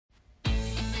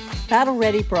Battle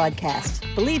Ready broadcast,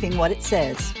 believing what it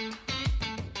says.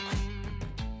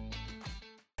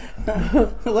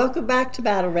 Welcome back to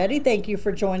Battle Ready. Thank you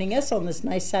for joining us on this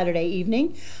nice Saturday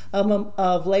evening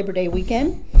of Labor Day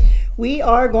weekend. We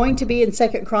are going to be in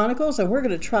II Chronicles, and we're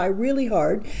going to try really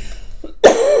hard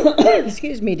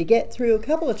to get through a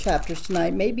couple of chapters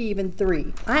tonight, maybe even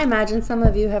 3. I imagine some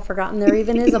of you have forgotten there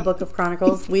even is a book of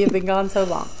Chronicles. We have been gone so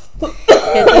long.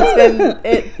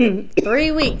 It's been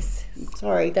 3 weeks.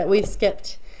 Sorry that we've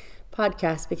skipped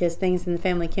podcasts because things in the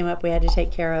family came up we had to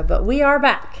take care of. But we are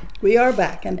back. We are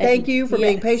back. And thank you for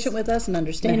being patient with us and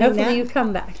understanding and hopefully you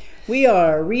come back. We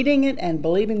are reading it and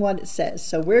believing what it says.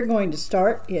 So we're going to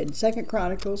start in II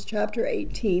Chronicles Chapter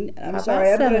 18. I'm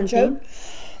sorry, I'm going to joke.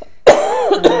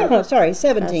 Sorry,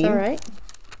 17. That's all right.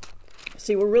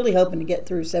 See, we're really hoping to get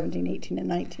through 17, 18, and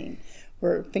 19.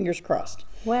 We're fingers crossed.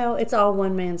 Well, it's all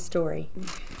one man's story.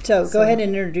 So go ahead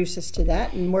and introduce us to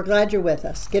that, and we're glad you're with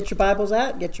us. Get your Bibles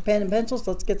out, get your pen and pencils.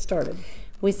 Let's get started.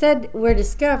 We said we're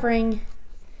discovering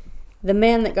the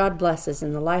man that God blesses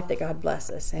and the life that God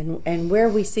blesses, and where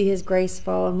we see his grace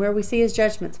fall and where we see his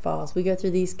judgments fall. As we go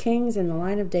through these kings in the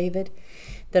line of David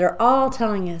that are all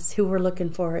telling us who we're looking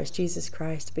for is Jesus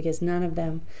Christ, because none of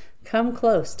them come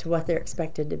close to what they're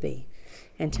expected to be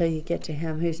until you get to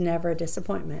him, who's never a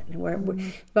disappointment.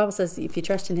 The Bible says if you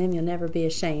trust in him, you'll never be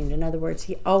ashamed. In other words,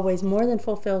 he always more than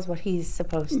fulfills what he's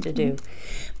supposed to do.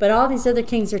 But all these other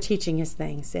kings are teaching us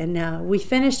things. And we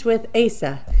finished with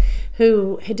Asa,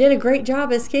 who did a great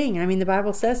job as king. I mean, the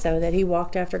Bible says so, that he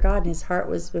walked after God and his heart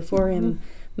was before him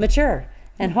mature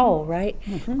and whole, right?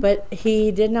 But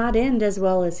he did not end as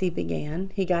well as he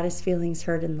began. He got his feelings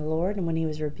hurt in the Lord, and when he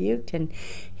was rebuked, and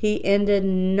he ended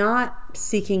not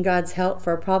seeking God's help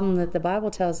for a problem that the Bible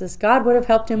tells us God would have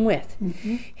helped him with.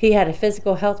 He had a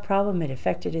physical health problem. It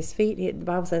affected his feet. The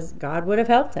Bible says God would have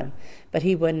helped him, but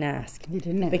he wouldn't ask. He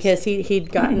didn't ask. Because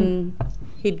he'd gotten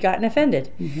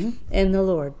offended in the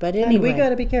Lord. But anyway. And we got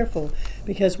to be careful,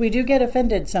 because we do get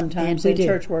offended sometimes in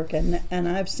church work. And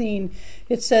I've seen,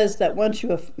 it says that once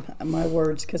you, my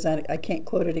words, because I can't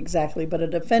quote it exactly, but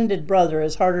an offended brother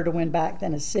is harder to win back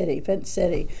than a fenced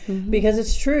city. Because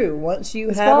it's true. Once you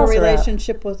have a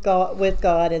relationship with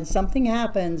God and something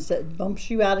happens that bumps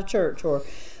you out of church or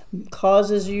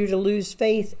causes you to lose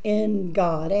faith in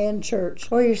God and church.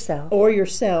 Or yourself.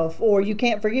 Or you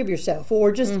can't forgive yourself,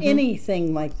 or just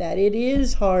anything like that. It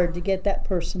is hard to get that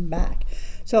person back.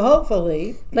 So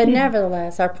hopefully. But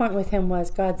nevertheless, our point with him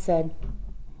was God said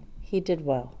he did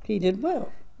well. He did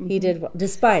well. He did well,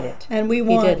 despite it. And we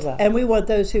want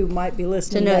those who might be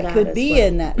listening that could be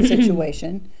in that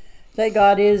situation, that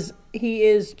God he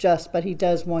is just, but he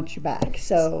does want you back.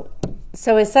 So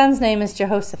his son's name is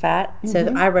Jehoshaphat.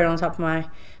 So I wrote on top of my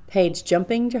page,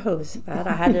 Jumping Jehoshaphat.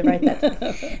 I had to write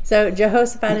that. So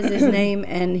Jehoshaphat is his name,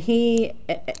 and he,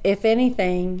 if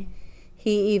anything,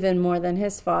 he even more than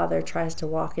his father tries to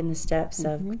walk in the steps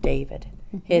of David,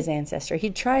 his ancestor. He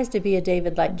tries to be a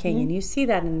David-like king, and you see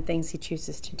that in the things he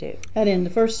chooses to do. And in the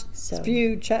first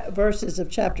few verses of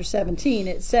chapter 17,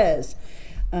 it says,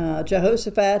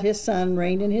 Jehoshaphat, his son,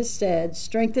 reigned in his stead,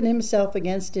 strengthened himself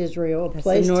against Israel,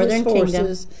 placed his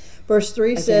forces. Verse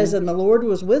 3 says, and the Lord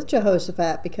was with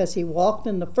Jehoshaphat, because he walked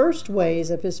in the first ways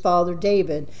of his father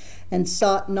David, and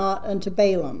sought not unto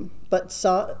Balaam, but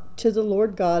sought to the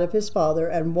Lord God of his father,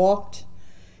 and walked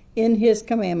in his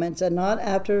commandments, and not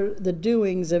after the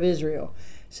doings of Israel.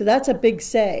 So that's a big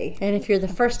say. And if you're the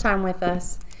first time with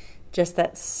us, just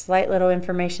that slight little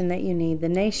information that you need. The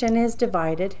nation is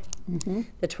divided.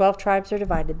 The 12 tribes are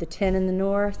divided. The 10 in the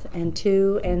north, and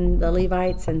 2 in the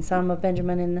Levites, and some of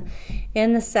Benjamin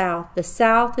in the south. The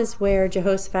south is where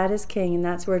Jehoshaphat is king, and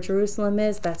that's where Jerusalem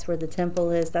is. That's where the temple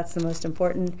is. That's the most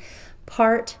important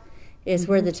part, is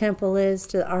where the temple is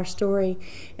to our story.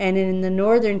 And in the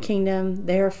northern kingdom,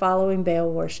 they're following Baal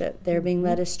worship. They're being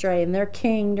led astray. And their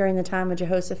king during the time of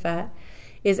Jehoshaphat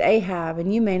is Ahab.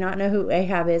 And you may not know who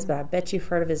Ahab is, but I bet you've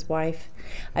heard of his wife.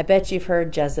 I bet you've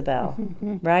heard Jezebel,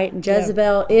 right? And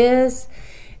Jezebel is...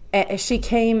 She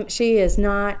is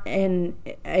not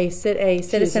a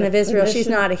citizen of Israel. She's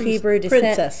not a Hebrew descent.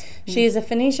 Princess. She is a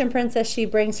Phoenician princess. She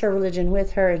brings her religion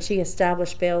with her, and she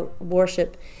established Baal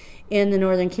worship in the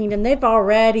northern kingdom. They've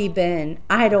already been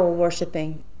idol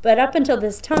worshiping. But up until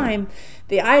this time,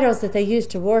 the idols that they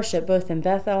used to worship, both in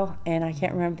Bethel and I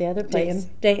can't remember the other place,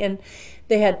 Dayton,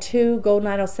 they had 2 golden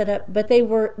idols set up. But they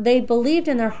believed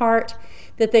in their heart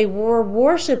that they were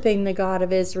worshiping the God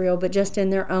of Israel, but just in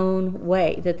their own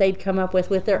way, that they'd come up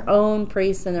with their own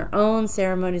priests and their own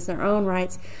ceremonies, their own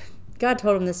rites. God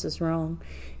told them this was wrong.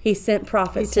 He sent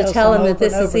prophets to tell them that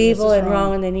this is evil and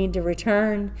wrong, and they need to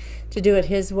return to do it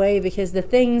his way, because the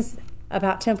things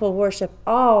about temple worship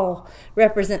all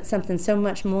represent something so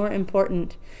much more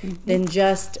important than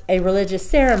just a religious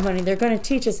ceremony. They're going to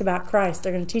teach us about Christ.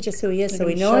 They're going to teach us who he is so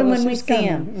we know him when we see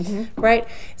him. Right?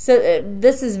 So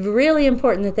this is really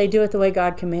important that they do it the way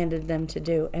God commanded them to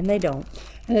do, and they don't.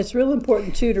 And it's real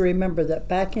important, too, to remember that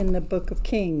back in the book of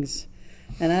Kings,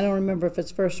 and I don't remember if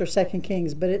it's 1st or 2nd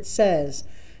Kings, but it says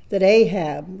that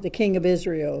Ahab, the king of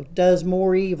Israel, does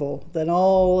more evil than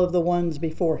all of the ones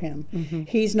before him.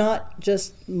 He's not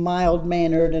just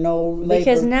mild-mannered and old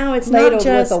because now it's not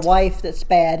just with a wife that's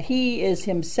bad. He is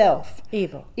himself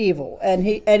evil, and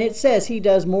it says he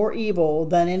does more evil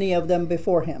than any of them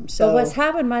before him. So but what's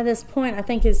happened by this point, I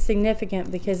think, is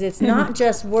significant because it's not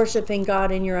just worshiping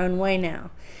God in your own way now.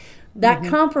 That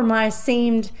compromise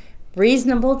seemed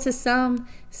reasonable to some,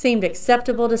 seemed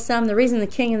acceptable to some. The reason the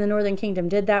king in the northern kingdom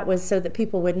did that was so that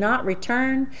people would not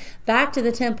return back to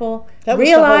the temple,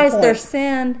 realize their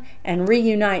sin, and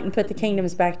reunite and put the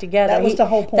kingdoms back together. That was the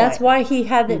whole point. That's why he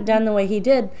had it done the way he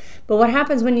did. But what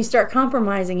happens when you start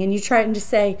compromising and you try to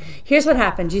say, here's what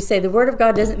happens. You say the word of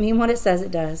God doesn't mean what it says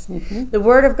it does. The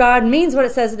word of God means what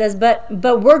it says it does, but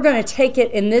we're going to take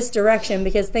it in this direction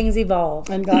because things evolve.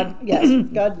 And God, yes,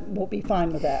 God will be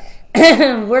fine with that.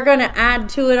 We're going to add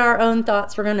to it our own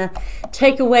thoughts. We're going to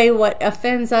take away what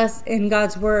offends us in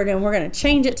God's word, and we're going to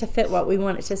change it to fit what we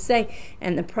want it to say.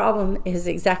 And the problem is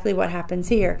exactly what happens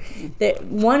here. That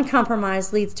one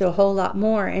compromise leads to a whole lot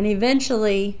more, and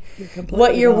eventually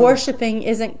what you're worshiping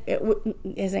isn't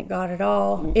God at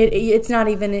all. It's not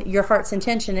even your heart's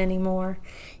intention anymore.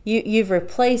 You've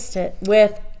replaced it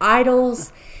with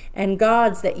idols and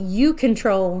gods that you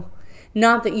control,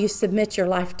 not that you submit your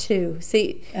life to.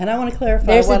 See, and I want to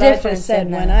clarify what I just said.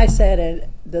 When I said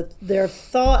it, their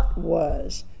thought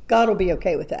was, God will be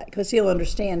okay with that because he'll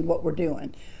understand what we're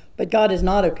doing. But God is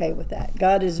not okay with that.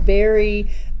 God is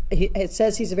it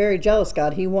says he's a very jealous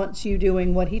God. He wants you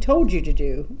doing what he told you to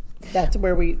do. That's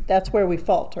where we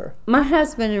falter. My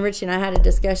husband and Richie and I had a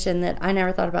discussion that I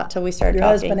never thought about till we started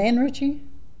talking. Your husband and Richie?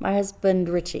 My husband,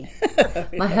 Richie.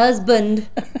 My husband,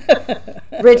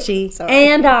 Richie,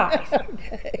 and I.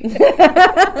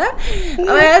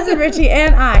 My husband, Richie,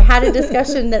 and I had a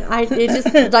discussion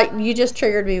that you just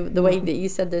triggered me the way that you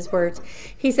said those words.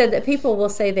 He said that people will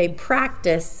say they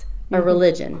practice a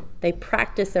religion. They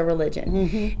practice a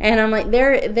religion. And I'm like,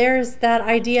 there's that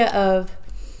idea of,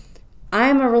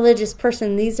 I'm a religious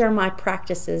person. These are my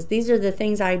practices. These are the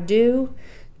things I do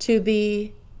to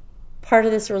be part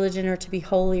of this religion or to be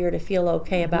holy or to feel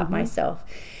okay about myself.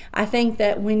 I think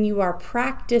that when you are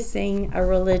practicing a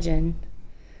religion,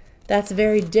 that's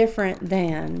very different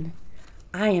than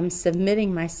I am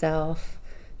submitting myself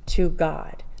to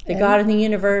God. The God of the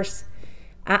universe,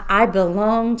 I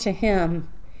belong to him,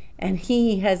 and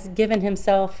he has given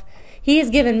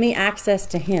me access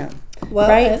to him. Well,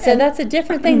 right? So that's a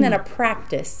different thing than a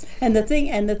practice. And the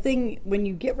thing, when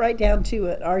you get right down to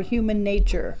it, our human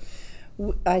nature,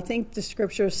 I think the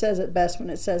scripture says it best when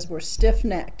it says we're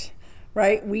stiff-necked,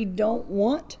 right? We don't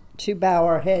want to bow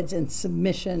our heads in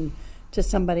submission to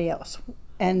somebody else.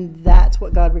 And that's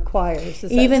what God requires.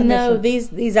 Even though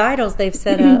these idols they've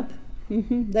set up,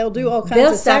 they'll do all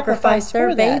kinds of sacrifice their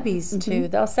for babies to.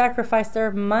 They'll sacrifice their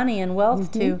money and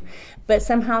wealth to. But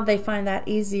somehow they find that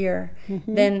easier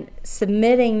than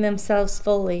submitting themselves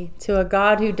fully to a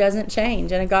God who doesn't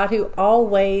change and a God who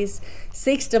always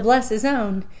seeks to bless his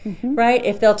own, right?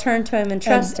 If they'll turn to him and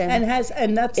trust him. And that's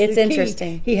it's the key.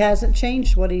 Interesting. He hasn't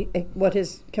changed what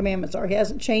his commandments are. He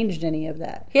hasn't changed any of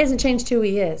that. He hasn't changed who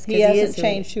he is. He hasn't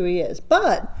changed who he is.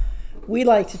 But we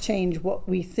like to change what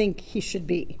we think he should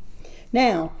be.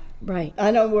 Now, right.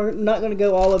 I know we're not going to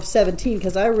go all of 17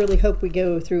 because I really hope we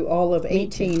go through all of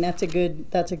 18. That's a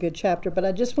good chapter. But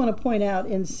I just want to point out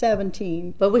in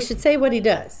 17. But we should say what he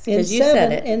does because you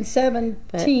said it. In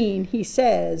 17, he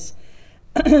says,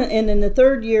 and in the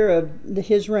 3rd year of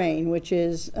his reign, which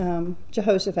is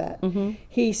Jehoshaphat,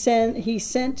 he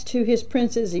sent to his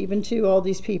princes, even to all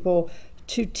these people,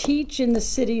 to teach in the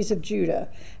cities of Judah.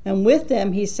 And with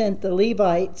them he sent the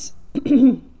Levites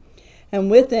and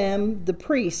with them the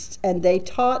priests, and they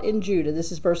taught in Judah.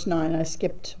 This is verse 9. I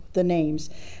skipped the names.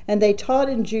 And they taught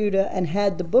in Judah and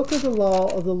had the book of the law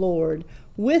of the Lord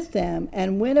with them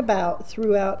and went about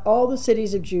throughout all the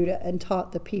cities of Judah and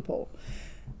taught the people.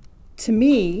 To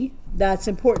me, that's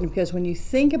important because when you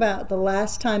think about the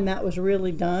last time that was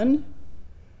really done,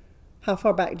 how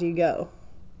far back do you go?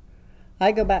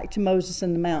 I go back to Moses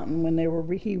in the mountain when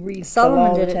he reads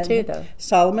Solomon did it too, though.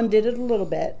 Solomon did it a little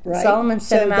bit, right? Solomon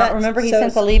sent them out. Remember, he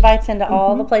sent the Levites into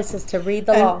all the places to read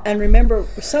the law. And remember,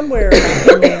 somewhere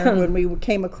in there, when we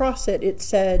came across it, it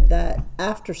said that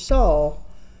after Saul,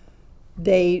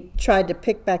 they tried to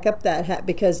pick back up that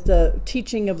because the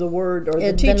teaching of the word or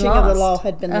the teaching of the law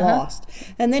had been lost.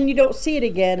 And then you don't see it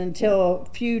again until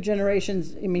a few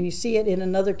generations. I mean, you see it in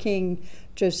another king,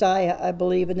 Josiah, I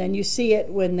believe, and then you see it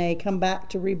when they come back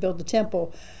to rebuild the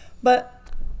temple. But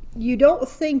you don't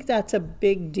think that's a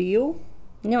big deal?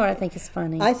 You know what I think is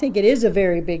funny? I think it is a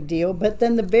very big deal, but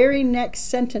then the very next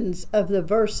sentence of the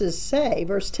verses say,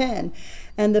 verse 10,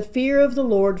 and the fear of the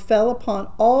Lord fell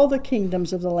upon all the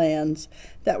kingdoms of the lands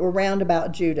that were round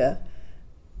about Judah,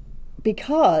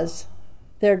 because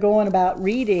they're going about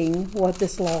reading what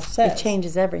this law says. It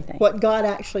changes everything. What God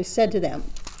actually said to them.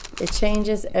 It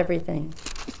changes everything.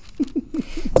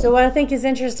 So what I think is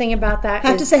interesting about that I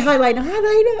have to say highlight.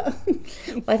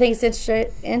 What I think is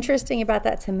interesting about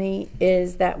that to me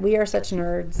is that we are such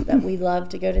nerds that we love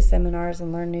to go to seminars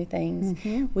and learn new things.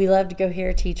 Mm-hmm. We love to go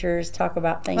hear teachers talk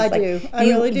about things. I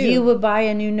really do. You would buy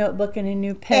a new notebook and a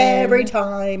new pen. Every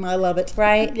time. I love it.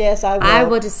 Right? Yes, I will. I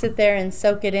will just sit there and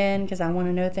soak it in because I want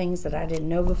to know things that I didn't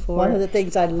know before. One of the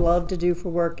things I love to do for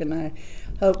work, and I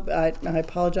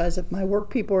apologize if my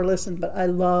work people are listening, but I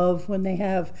love when they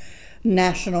have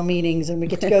national meetings and we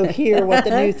get to go hear what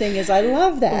the new thing is. I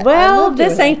love that. Well,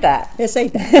 this ain't that. This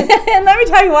ain't that. And let me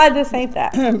tell you why this ain't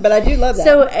that. But I do love that.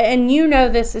 So, and you know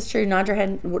this is true. Nadra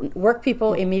had work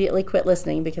people immediately quit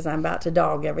listening because I'm about to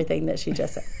dog everything that she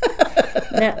just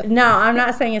said. No, I'm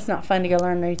not saying it's not fun to go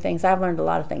learn new things. I've learned a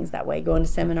lot of things that way, going to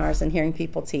seminars and hearing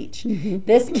people teach. Mm-hmm.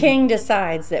 This king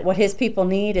decides that what his people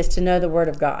need is to know the word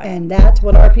of God. And that's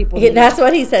what our people need. That's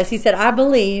what he says. He said, I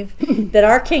believe that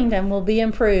our kingdom will be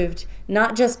improved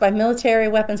not just by military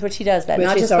weapons, which he does that,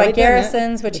 not just by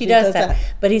garrisons, which he does that.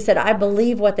 But he said, I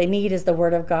believe what they need is the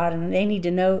word of God, and they need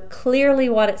to know clearly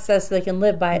what it says so they can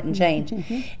live by it and change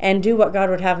and do what God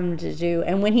would have them to do.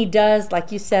 And when he does,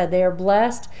 like you said, they are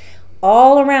blessed.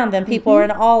 All around them, people are in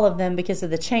all of them because of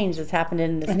the change that's happened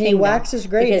in this kingdom. He waxes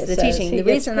great. Because the teaching. The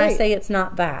reason I say it's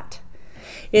not that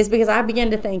is because I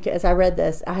began to think, as I read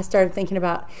this, I started thinking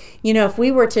about, if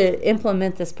we were to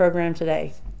implement this program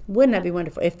today, wouldn't that be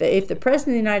wonderful? If the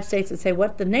President of the United States would say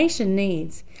what the nation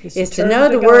needs is to know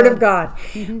the Word of God.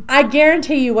 Mm-hmm. I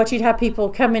guarantee you what you'd have people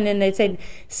come in and they'd say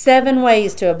 7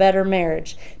 ways to a better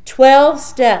marriage, 12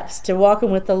 steps to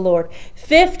walking with the Lord,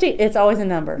 50, it's always a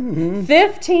number,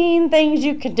 15 things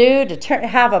you could do to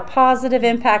have a positive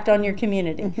impact on your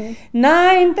community,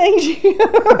 9 things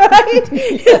right?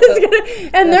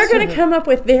 And they're going to come up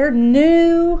with their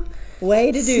new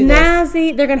way to do snazzy.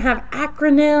 this. They're going to have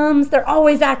acronyms. They're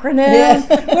always acronyms.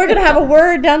 Yeah. We're going to have a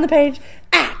word down the page.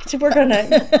 Act. We're going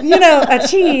to,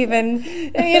 achieve. And,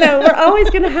 we're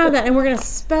always going to have that. And we're going to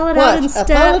spell it out in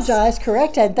steps. Apologize,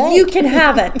 correct, and thank. You can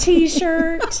have a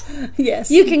T-shirt.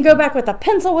 Yes. You can go back with a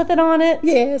pencil with it on it.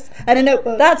 Yes. And a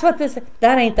notebook.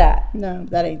 That ain't that. No,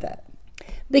 that ain't that.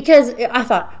 Because I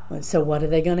thought, well, so what are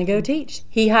they going to go teach?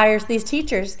 He hires these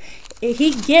teachers.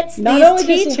 He gets Not these only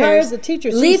teachers. Does he hires the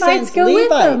teachers, Levites go with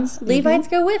them. Mm-hmm. Levites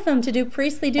go with them to do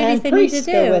priestly duties and they need to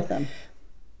do. Go with them.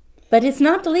 But it's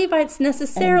not the Levites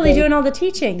necessarily doing all the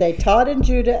teaching. They taught in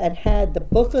Judah and had the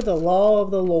book of the law of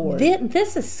the Lord.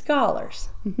 This is scholars.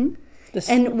 Mm-hmm.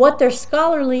 And what they're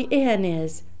scholarly in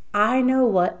is, I know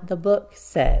what the book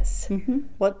says. Mm-hmm.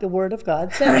 What the Word of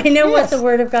God says. I know what the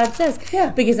Word of God says.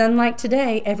 Yeah. Because unlike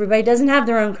today, everybody doesn't have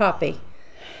their own copy.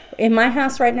 In my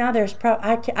house right now, there's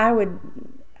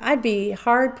I'd be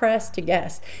hard pressed to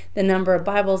guess the number of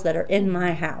Bibles that are in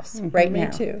my house right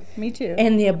now. Me too.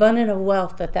 And the abundance of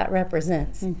wealth that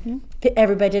represents. Mm-hmm.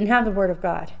 Everybody didn't have the Word of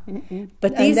God,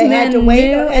 but these men knew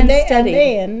and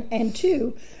studied. And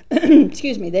two,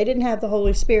 excuse me, they didn't have the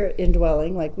Holy Spirit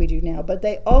indwelling like we do now, but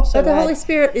they also. But the Holy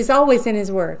Spirit is always in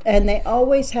His Word, and they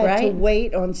always had to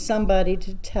wait on somebody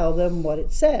to tell them what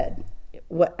it said.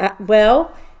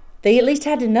 Well, they at least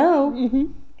had to know. Mm-hmm.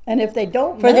 And if they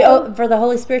don't for the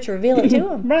Holy Spirit to reveal it to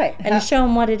them, right, and to show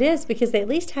them what it is, because they at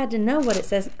least had to know what it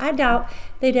says. I doubt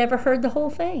they'd ever heard the whole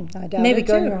thing. I doubt maybe it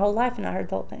going too. their whole life and not heard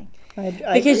the whole thing. I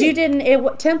because agree. you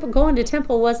didn't. Going to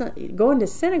temple wasn't. Going to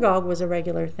synagogue was a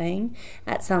regular thing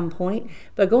at some point,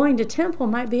 but going to temple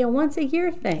might be a once a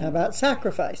year thing. About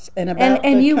sacrifice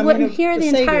and you wouldn't hear the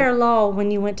entire law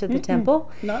when you went to the temple.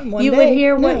 Not in one you day. would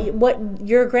hear No. what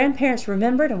your grandparents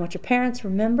remembered and what your parents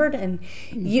remembered and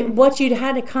what you'd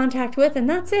had to contact with, and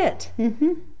that's it.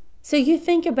 Mm-hmm. So you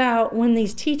think about when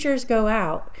these teachers go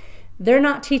out. They're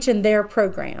not teaching their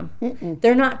program.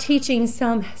 They're not teaching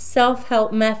some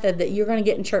self-help method that you're going to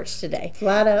get in church today.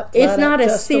 It's not a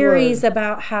series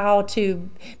about how to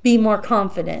be more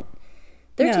confident.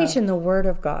 They're teaching the Word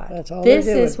of God. That's all this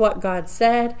they're doing. is what God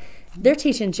said. They're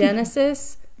teaching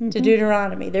Genesis to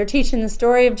Deuteronomy. They're teaching the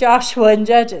story of Joshua and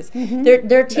Judges.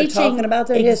 They're teaching talking about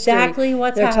their exactly history.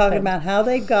 what's They're happened. talking about how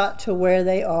they got to where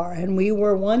they are. And we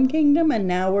were one kingdom, and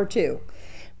now we're two.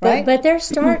 Right? But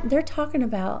they're talking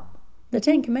about the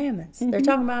Ten Commandments. They're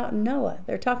talking about Noah.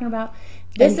 They're talking about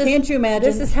this. And can't you imagine?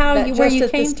 This is how that where you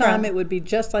at came this time from. it would be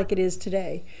just like it is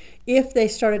today, if they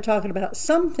started talking about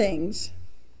some things.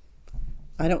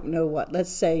 I don't know what. Let's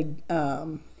say.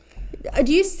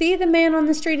 Do you see the man on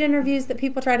the street interviews that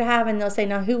people try to have, and they'll say,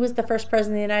 "Now, who was the first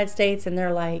president of the United States?" And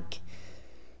they're like,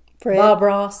 Fred. Bob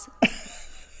Ross.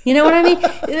 You know what I mean?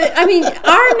 I mean,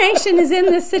 our nation is in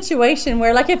this situation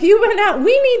where, like, if you went out,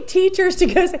 we need teachers to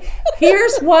go say,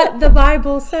 "Here's what the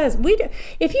Bible says."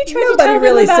 If you try to tell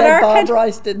really them about said our Bob country,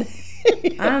 Ross did.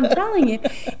 I'm telling you,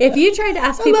 if you tried to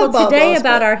ask people today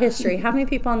about our history, how many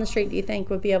people on the street do you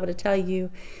think would be able to tell you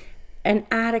an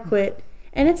adequate?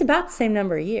 And it's about the same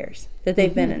number of years that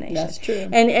they've been a nation. That's true.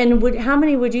 And how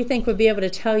many would you think would be able to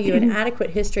tell you an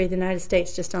adequate history of the United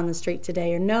States just on the street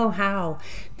today, or know how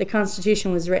the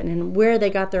Constitution was written and where they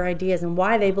got their ideas and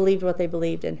why they believed what they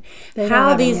believed, and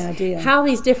how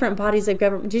these different bodies of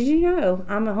government? Did you know?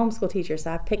 I'm a homeschool teacher,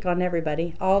 so I pick on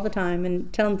everybody all the time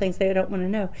and tell them things they don't want to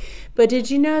know. But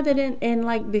did you know that in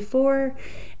like before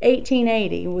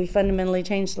 1880, we fundamentally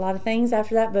changed a lot of things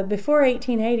after that, but before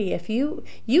 1880, if you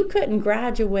couldn't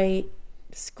graduate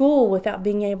school without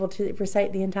being able to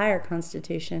recite the entire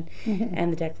Constitution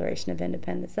and the Declaration of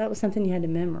Independence. That was something you had to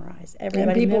memorize.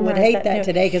 Everybody and people would hate that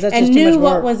today because that's and just too much knew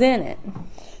work. what was in it.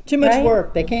 Too much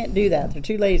work. They can't do that. They're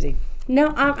too lazy.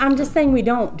 No, I'm just saying we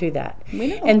don't do that. We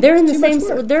know. And they're in the It's too same. much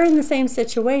work. They're in the same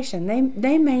situation.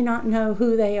 They may not know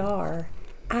who they are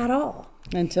at all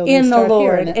until they in start the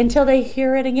Lord hearing it. until they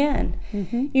hear it again.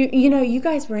 You know, you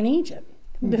guys were in Egypt.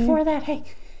 Before that, hey,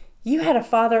 you had a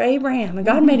father, Abraham, and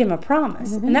God made him a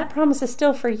promise, and that promise is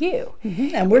still for you.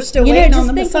 And we're still waiting on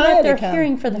the Messiah to come. Just think of what they're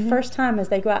hearing for the first time as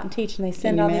they go out and teach, and they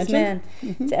send all these men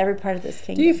to every part of this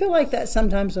kingdom. Do you feel like that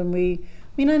sometimes when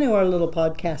I mean, I know our little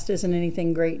podcast isn't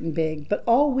anything great and big, but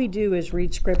all we do is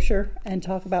read Scripture and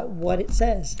talk about what it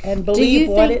says and believe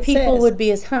what it says. Do you think people would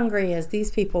be as hungry as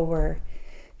these people were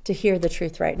to hear the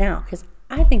truth right now? Because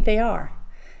I think they are.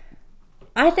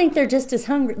 I think they're just as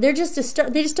hungry. They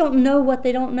just don't know what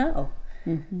they don't know.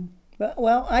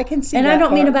 Well, I can see. And that I don't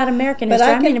part. mean about American history.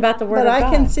 I mean about the Word of God. But I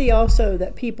can see also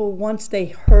that people, once they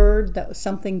heard that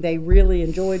something they really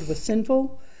enjoyed was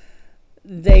sinful,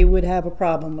 they would have a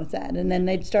problem with that, and then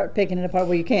they'd start picking it apart.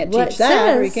 Well, you can't teach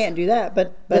that, or you can't do that.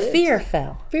 But the fear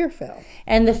fell. Fear fell,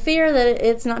 and the fear that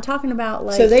it's not talking about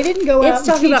like. So they didn't go out. It's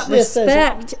talking and about this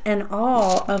respect and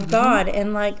awe of God,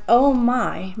 and like, oh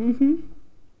my,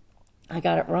 I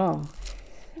got it wrong.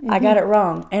 I got it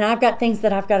wrong, and I've got things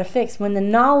that I've got to fix. When the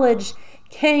knowledge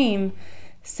came,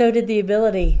 so did the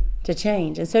ability to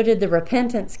change, and so did the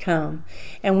repentance come.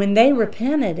 And when they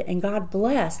repented and God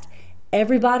blessed,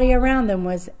 everybody around them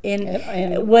was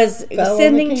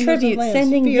sending tribute,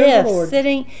 sending gifts,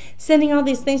 sending all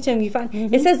these things to him. You find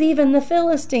it says even the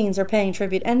Philistines are paying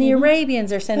tribute, and the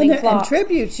Arabians are sending flocks. And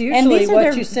tributes usually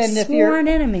what you send if you're sworn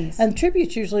enemies. And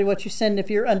tributes usually what you send if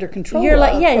you're under control. You're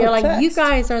like, you're like, you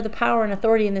guys are the power and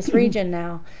authority in this region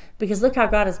now, because look how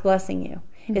God is blessing you.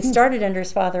 It started under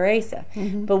his father Asa,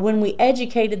 but when we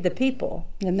educated the people,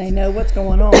 and they know what's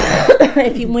going on.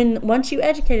 Once you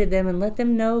educated them and let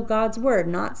them know God's word,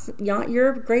 not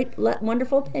your great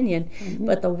wonderful opinion,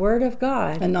 but the word of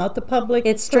God, and not the public,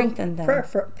 it strengthened them.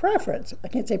 Preference. I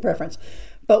can't say preference,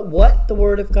 but what the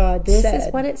word of God said. This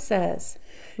is what it says.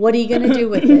 What are you going to do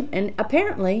with it? And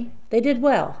apparently, they did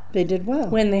well. They did well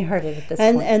when they heard it at this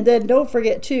point. And then don't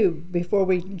forget too, before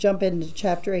we jump into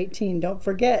chapter 18, don't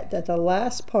forget that the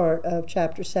last part of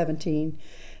chapter 17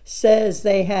 says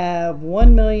they have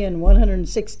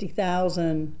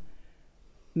 1,160,000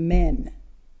 men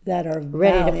that are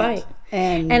ready to fight.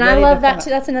 And I love that too.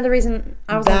 That's another reason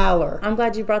I was valor. I'm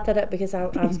glad you brought that up, because I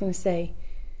was going to say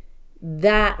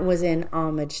that was in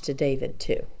homage to David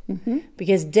too.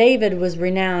 Because David was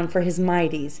renowned for his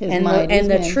mighties and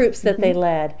the troops that they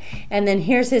led. And then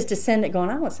here's his descendant going,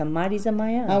 I want some mighties of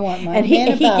my own. I want my And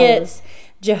he gets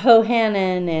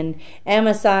Jehohanan and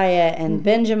Amasiah and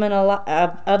Benjamin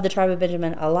of the tribe of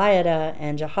Benjamin, Eliada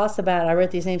and Jehoshaphat. I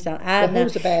wrote these names down.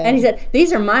 Adnah. And he said,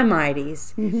 these are my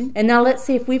mighties. And now let's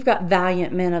see if we've got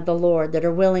valiant men of the Lord that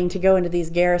are willing to go into these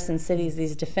garrison cities,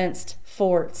 these defensed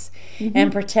forts,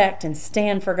 and protect and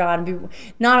stand for God. And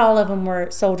not all of them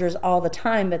were soldiers all the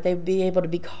time, but they'd be able to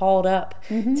be called up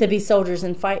to be soldiers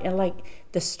and fight. And like,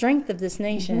 the strength of this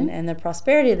nation and the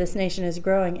prosperity of this nation is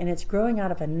growing, and it's growing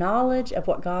out of a knowledge of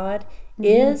what God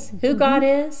is, who God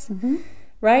is,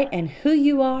 right, and who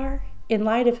you are in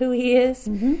light of who he is.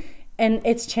 And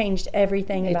it's changed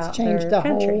everything about their country. It's changed the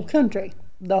whole country,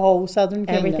 the whole southern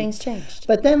kingdom. Everything's changed.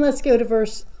 But then let's go to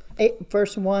verse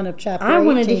 1 of chapter 18. I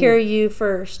wanted to hear you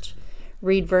first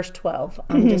read verse 12.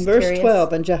 I'm just verse curious.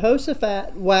 12, and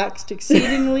Jehoshaphat waxed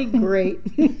exceedingly great.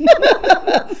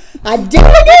 I did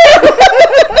it!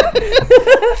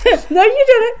 No, you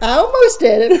didn't. I almost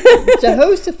did it.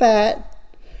 Jehoshaphat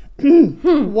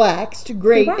waxed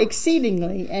great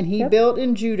exceedingly, and he built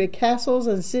in Judah castles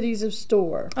and cities of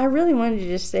store. I really wanted you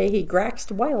to say he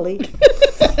graxed wildly.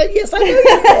 Yes, I know you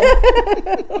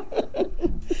did.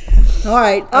 All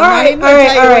right. All right.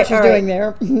 What she's doing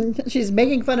there. She's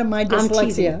making fun of my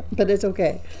dyslexia, but it's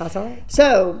okay. That's all right.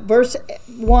 So, verse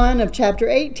 1 of chapter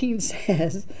 18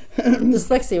 says...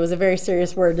 Dyslexia was a very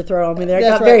serious word to throw on me there. It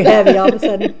got very heavy all of a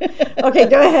sudden. Okay,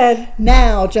 go ahead.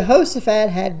 Now, Jehoshaphat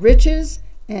had riches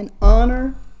and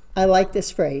honor, I like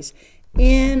this phrase,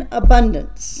 in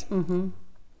abundance,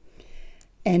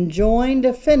 and joined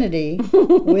affinity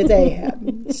with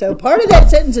Ahab. So part of that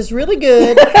sentence is really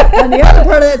good, and the other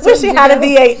part of that sentence... Wish you had a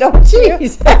V8, don't you?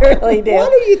 I really do.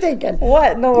 What are you thinking?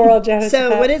 What in the world, Jehoshaphat?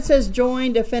 So when it says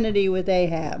joined affinity with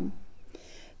Ahab,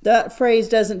 that phrase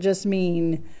doesn't just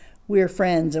mean we're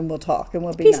friends and we'll talk and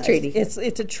we'll be peace nice. treaty.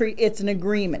 It's an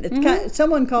agreement. It's kind of,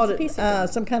 someone called it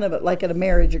some kind of like a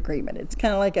marriage agreement. It's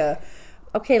kind of like a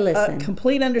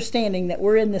complete understanding that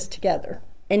we're in this together.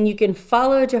 And you can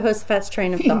follow Jehoshaphat's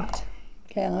train of thought.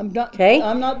 I'm not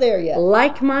there yet.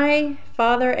 Like my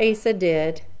father Asa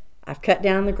did, I've cut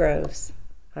down the groves.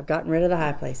 I've gotten rid of the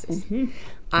high places.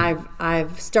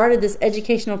 I've started this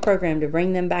educational program to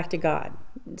bring them back to God.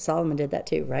 Solomon did that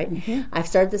too, right? I've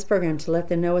started this program to let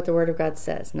them know what the Word of God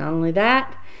says. Not only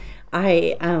that,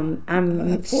 I'm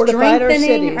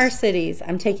strengthening our cities.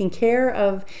 I'm taking care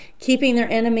of keeping their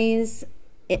enemies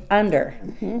under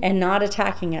and not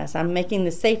attacking us. I'm making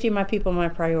the safety of my people my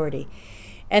priority.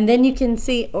 And then you can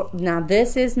see, now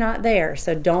this is not there,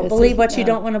 so don't believe what you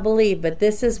don't want to believe, but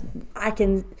this is,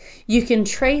 you can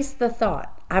trace the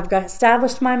thought. I've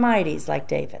established my mighties like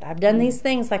David. I've done these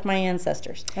things like my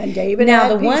ancestors. And David now,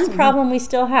 the one problem we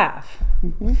still have,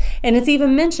 and it's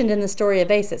even mentioned in the story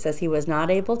of Asa, it says he was not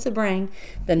able to bring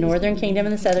the northern kingdom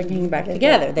and the southern kingdom back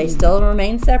together. They still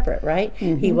remain separate, right?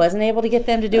 He wasn't able to get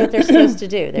them to do what they're supposed to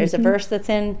do. There's a verse that's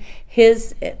in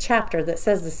his chapter that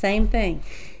says the same thing.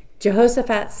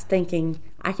 Jehoshaphat's thinking,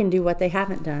 I can do what they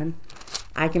haven't done.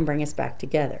 I can bring us back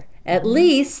together. At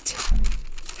least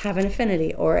have an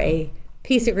affinity or a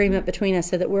peace agreement between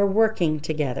us so that we're working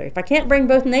together. If I can't bring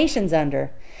both nations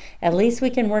under, at least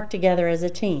we can work together as a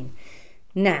team.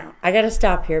 Now, I got to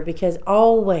stop here because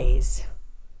always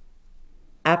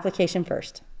application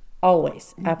first.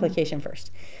 Always application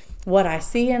first. What I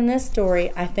see in this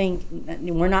story, I think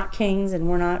we're not kings and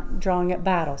we're not drawing up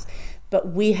battles. But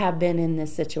we have been in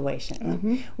this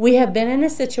situation. We have been in a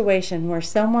situation where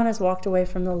someone has walked away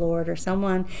from the Lord or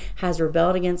someone has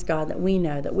rebelled against God that we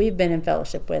know, that we've been in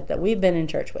fellowship with, that we've been in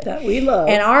church with. That we love.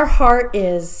 And our heart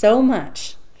is so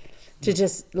much to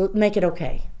just make it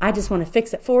okay. I just want to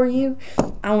fix it for you.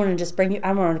 I want to just bring you,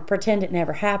 I want to pretend it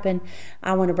never happened.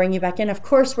 I want to bring you back in. Of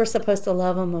course we're supposed to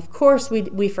love them. Of course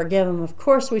we forgive them. Of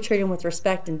course we treat them with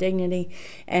respect and dignity.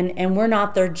 And we're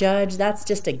not their judge. That's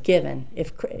just a given.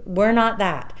 If we're not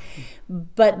that.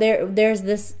 But there's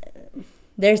this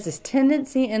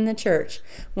tendency in the church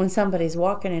when somebody's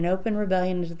walking in open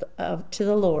rebellion to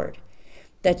the Lord,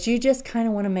 that you just kind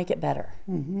of want to make it better.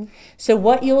 So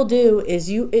what you'll do is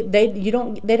they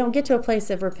don't get to a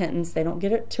place of repentance. They don't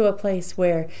get to a place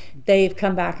where they've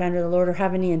come back under the Lord or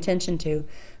have any intention to.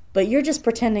 But you're just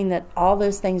pretending that all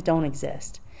those things don't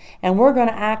exist. And we're going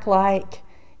to act like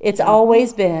it's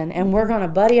always been. And we're going to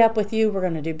buddy up with you. We're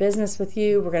going to do business with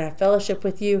you. We're going to have fellowship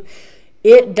with you.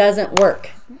 It doesn't work.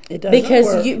 It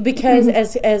doesn't work. Because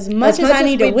as much as I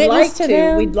need to witness to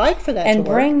them, we'd like for that and to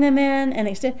work. bring them in and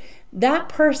extend, that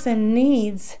person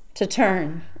needs to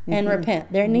turn and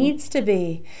repent. There needs to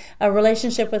be a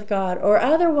relationship with God, or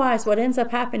otherwise what ends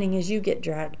up happening is you get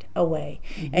dragged away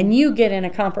and you get in a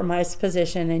compromised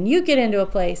position and you get into a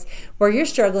place where you're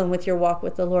struggling with your walk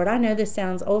with the Lord. I know this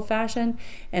sounds old-fashioned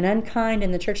and unkind,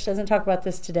 and the church doesn't talk about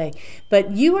this today,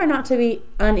 but you are not to be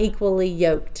unequally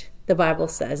yoked, the Bible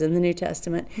says in the New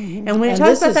Testament. And when it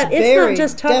talks about that, it's not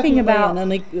just talking about an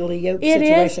unequally yoked it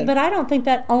situation. is, but I don't think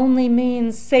that only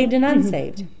means saved and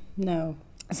unsaved. No.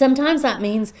 Sometimes that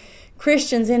means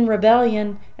Christians in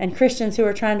rebellion and Christians who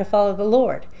are trying to follow the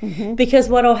Lord. Because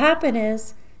what will happen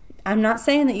is, I'm not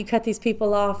saying that you cut these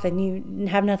people off and you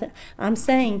have nothing. I'm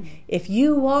saying if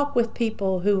you walk with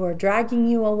people who are dragging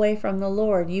you away from the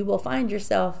Lord, you will find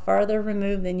yourself farther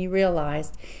removed than you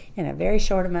realized in a very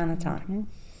short amount of time.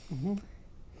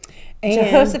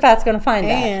 Jehoshaphat's going to find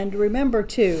that. And remember,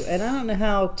 too, and I don't know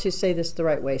how to say this the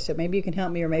right way, so maybe you can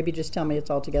help me or maybe just tell me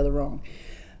it's altogether wrong.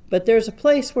 But there's a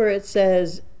place where it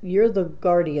says, you're the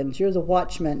guardians, you're the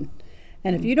watchmen.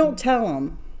 And if you don't tell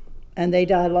them and they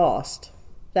die lost,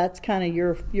 that's kind of,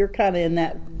 you're kind of in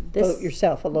that boat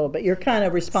yourself a little bit. You're kind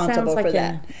of responsible for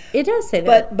that. It does say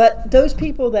that. But those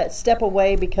people that step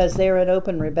away because they're in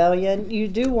open rebellion, you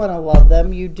do want to love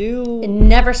them. You do. And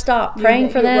never stop praying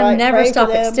for them. Right, never stop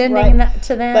extending that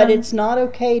to them. But it's not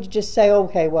okay to just say,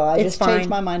 okay, well, I just changed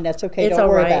my mind. That's okay. Don't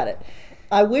worry about it.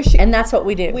 I wish. And that's what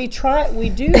we do. We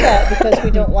do that because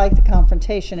we don't like the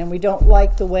confrontation and we don't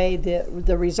like the way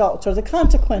the results or the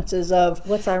consequences of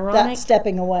what's ironic that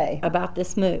stepping away about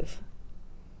this move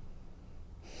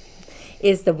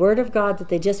is the word of God that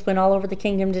they just went all over the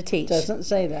kingdom to teach. Doesn't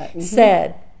say that. Mm-hmm.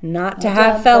 Said not to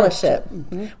have fellowship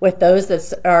with those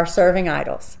that are serving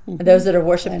idols, those that are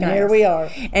worshiping idols. Here we are.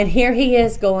 And here he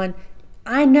is going,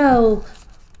 I know,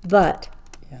 but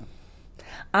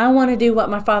I want to do what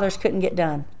my fathers couldn't get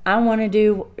done. I want to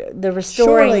do the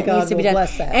restoring that needs to be done.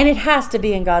 And it has to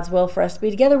be in God's will for us to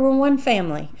be together. We're one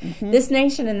family. Mm-hmm. This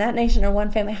nation and that nation are one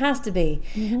family. It has to be.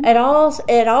 Mm-hmm. At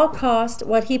all cost,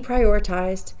 what he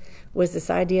prioritized was this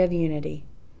idea of unity.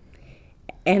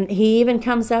 And he even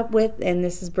comes up with, and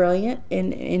this is brilliant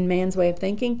in man's way of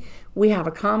thinking, we have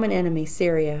a common enemy,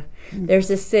 Syria. Mm-hmm. There's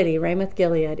this city, Ramoth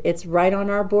Gilead. It's right on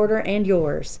our border and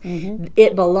yours. Mm-hmm.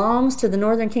 It belongs to the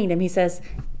northern kingdom. He says,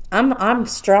 I'm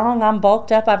strong, I'm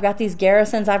bulked up, I've got these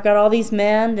garrisons, I've got all these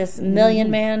men, this 1,000,000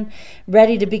 man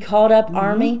ready to be called up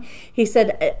army. He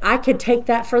said, I could take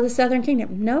that for the southern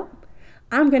kingdom. Nope,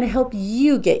 I'm going to help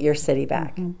you get your city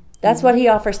back. Mm-hmm. That's what he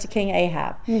offers to King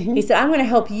Ahab. Mm-hmm. He said, I'm going to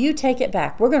help you take it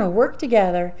back. We're going to work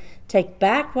together, take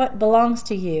back what belongs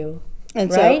to you. And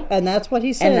right? And that's what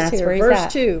he says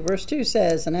here. Verse 2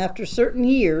 says, and after certain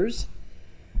years,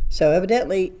 so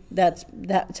evidently that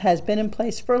has been in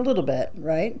place for a little bit,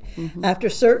 right? Mm-hmm. After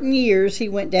certain years, he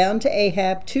went down to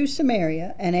Ahab to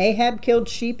Samaria, and Ahab killed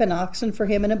sheep and oxen for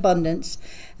him in abundance,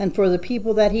 and for the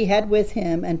people that he had with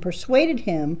him, and persuaded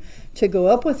him to go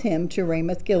up with him to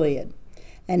Ramoth Gilead.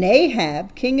 And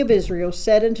Ahab, king of Israel,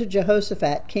 said unto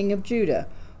Jehoshaphat, king of Judah,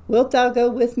 Wilt thou go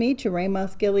with me to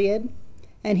Ramoth Gilead?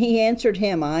 And he answered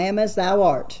him, I am as thou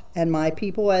art, and my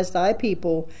people as thy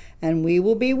people, and we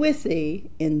will be with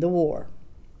thee in the war.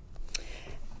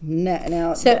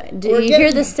 Now, so do you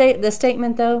hear the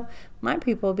statement though? My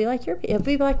people will be like your people. It'll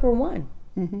be like we're one.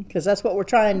 Because that's what we're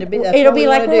trying to be. It'll be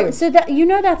like we're so that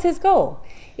that's his goal.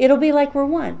 It'll be like we're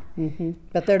one. Mm-hmm.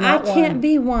 But they're not. I can't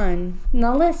be one.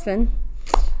 Now listen.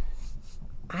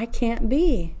 I can't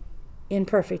be in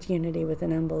perfect unity with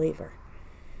an unbeliever.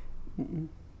 Mm-mm.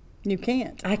 You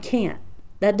can't. I can't.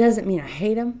 That doesn't mean I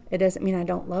hate them. It doesn't mean I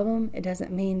don't love them. It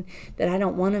doesn't mean that I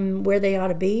don't want them where they ought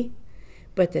to be.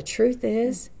 But the truth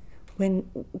is, when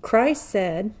Christ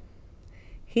said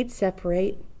he'd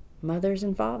separate mothers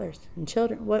and fathers and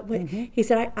children, he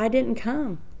said, I didn't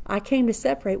come. I came to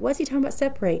separate. What's he talking about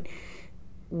separate?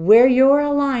 Where your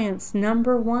alliance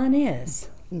number one is.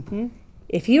 Mm-hmm.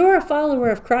 If you are a follower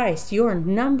of Christ, your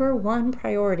number one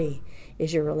priority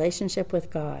is your relationship with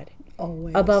God.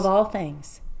 Always. Above all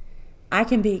things. I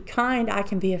can be kind, I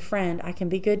can be a friend, I can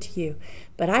be good to you,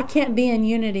 but I can't be in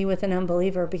unity with an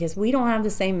unbeliever because we don't have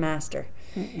the same master.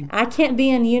 Mm-mm. I can't be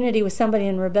in unity with somebody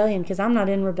in rebellion because I'm not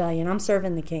in rebellion. I'm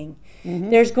serving the King. Mm-hmm.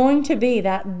 There's going to be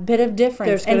that bit of difference.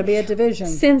 There's going to be a division.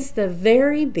 Since the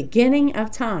very beginning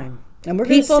of time, and we're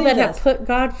people that have put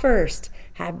God first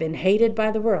have been hated by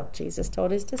the world. Jesus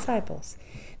told his disciples,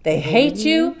 they hate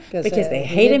you because they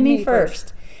hated me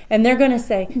first. And they're going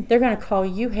to call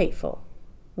you hateful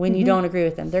when you don't agree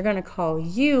with them. They're going to call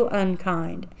you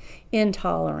unkind,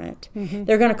 intolerant. Mm-hmm.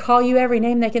 They're going to call you every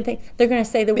name they can think. They're going to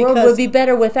say the world would be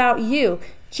better without you.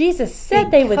 Jesus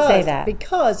said they would say that.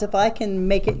 Because if I can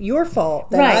make it your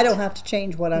fault, then I don't have to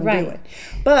change what I'm doing.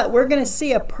 But we're going to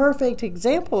see a perfect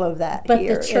example of that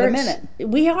here in a minute.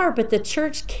 We are, but the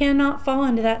church cannot fall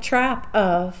into that trap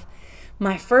of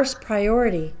my first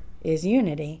priority is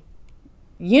unity.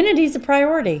 Unity's a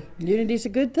priority. Unity's a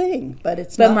good thing, but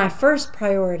it's not. But my first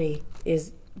priority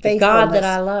is the God that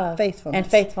I love. Faithfulness. And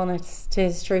faithfulness to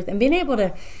his truth. And being able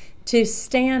to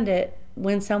stand it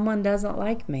when someone doesn't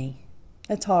like me.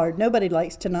 It's hard. Nobody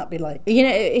likes to not be liked. You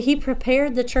know, he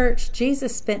prepared the church.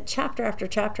 Jesus spent chapter after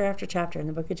chapter after chapter in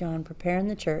the book of John preparing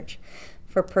the church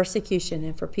for persecution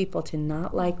and for people to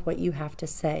not like what you have to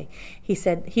say. He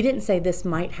didn't say this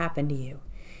might happen to you.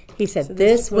 He said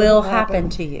this will happen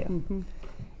to you. Mm-hmm.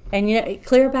 And you know,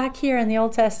 clear back here in the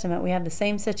Old Testament, we have the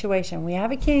same situation. We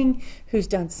have a king who's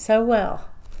done so well.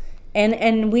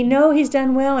 And we know he's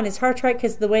done well and his heart's right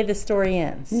because of the way the story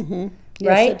ends. Mm-hmm. Yes,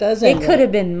 right? it does. It could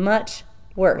have been much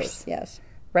worse. Yes.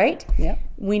 Right? Yep.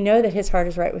 We know that his heart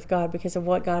is right with God because of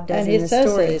what God does and in the story. And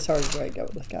it says that his heart is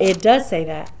right with God. It does say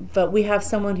that. But we have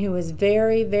someone who is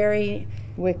very, very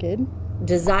wicked,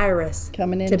 desirous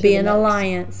to be in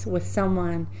alliance with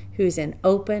someone who's in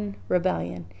open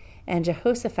rebellion. And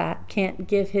Jehoshaphat can't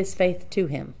give his faith to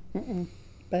him.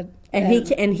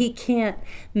 He can't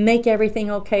make everything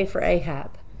okay for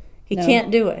Ahab. He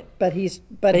can't do it. But he'd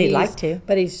like to.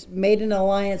 But he's made an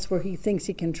alliance where he thinks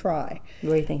he can try.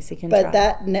 Where he thinks he can try.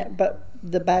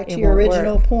 Back to your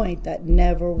original point, that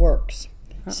never works.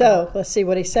 So let's see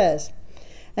what he says.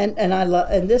 And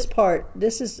this part,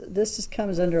 this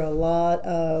comes under a lot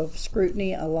of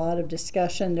scrutiny, a lot of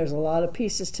discussion. There's a lot of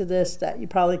pieces to this that you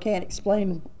probably can't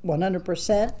explain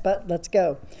 100%, but let's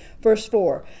go. Verse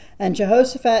 4, and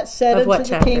Jehoshaphat said unto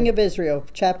the king of Israel,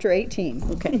 chapter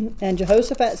 18. Okay. And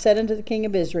Jehoshaphat said unto the king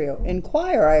of Israel,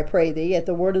 inquire, I pray thee, at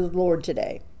the word of the Lord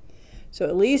today. So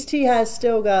at least he has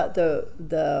still got the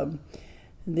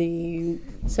at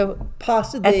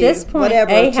this point,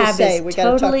 Ahab is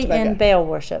totally in Baal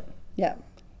worship. Yeah,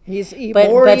 he's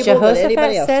more evil than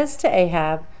anybody else. But Jehoshaphat says to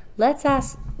Ahab, "Let's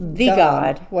ask the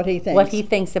God what he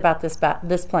thinks about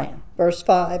this plan." Verse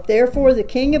 5: Therefore the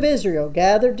king of Israel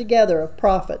gathered together of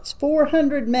prophets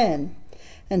 400 men,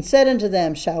 and said unto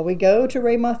them, Shall we go to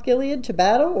Ramoth-Gilead to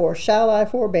battle, or shall I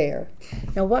forbear?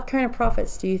 Now, what kind of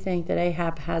prophets do you think that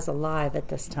Ahab has alive at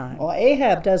this time? Well,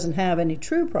 Ahab doesn't have any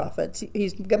true prophets.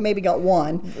 He's maybe got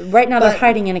one. Right now they're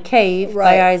hiding in a cave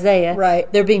by Isaiah.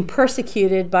 Right. They're being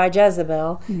persecuted by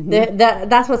Jezebel. Mm-hmm.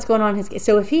 That's what's going on in his case.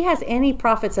 So if he has any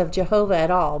prophets of Jehovah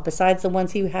at all, besides the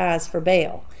ones he has for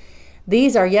Baal,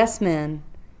 these are yes men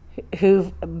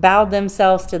who've bowed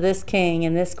themselves to this king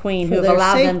and this queen who've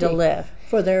allowed them to live.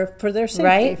 For their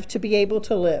safety, to be able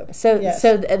to live. So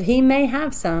he may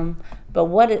have some, but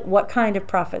what kind of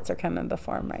prophets are coming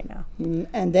before him right now?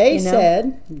 And they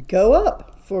said, Go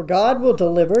up, for God will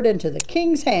deliver it into the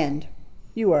king's hand.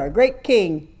 You are a great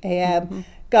king, Ahab. Mm-hmm.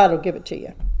 God will give it to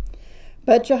you.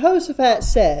 But Jehoshaphat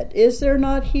said, Is there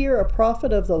not here a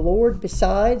prophet of the Lord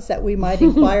besides, that we might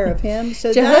inquire of him?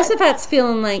 So Jehoshaphat's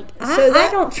feeling like, I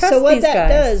don't trust these guys. So what that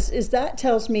does is that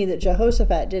tells me that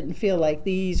Jehoshaphat didn't feel like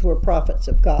these were prophets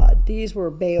of God. These were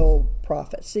Baal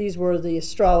prophets. These were the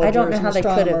astrologers I don't know and how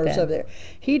astronomers over there.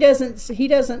 He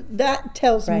doesn't, that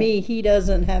tells me he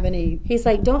doesn't have any. He's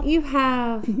like, don't you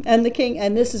have. And the king,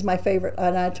 and this is my favorite,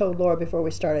 and I told Laura before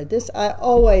we started this, I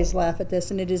always laugh at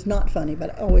this, and it is not funny,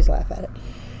 but I always laugh at it.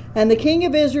 And the king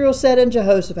of Israel said unto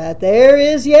Jehoshaphat, There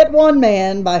is yet one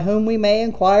man by whom we may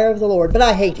inquire of the Lord, but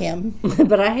I hate him.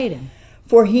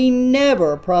 For he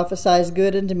never prophesies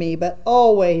good unto me, but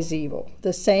always evil.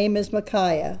 The same is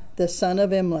Micaiah, the son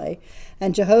of Imlay.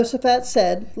 And Jehoshaphat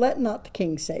said, Let not the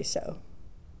king say so.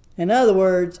 In other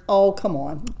words, come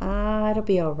on. It'll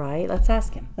be all right. Let's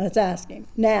ask him.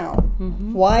 Now,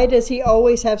 why does he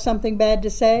always have something bad to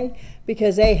say?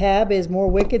 Because Ahab is more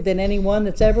wicked than anyone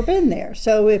that's ever been there.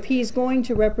 So if he's going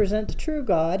to represent the true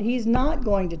God, he's not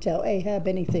going to tell Ahab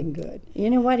anything good. You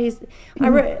know what? I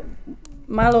read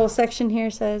my little section here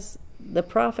says, the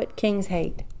prophet kings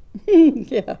hate.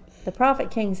 Yeah. The prophet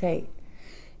kings hate.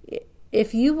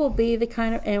 If you will be the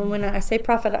kind of, and when I say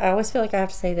prophet, I always feel like I have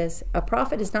to say this, a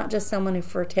prophet is not just someone who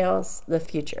foretells the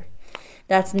future.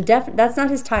 That's not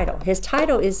his title. His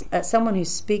title is someone who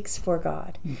speaks for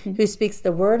God, who speaks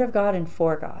the word of God and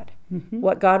for God,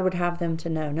 what God would have them to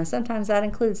know. Now, sometimes that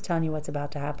includes telling you what's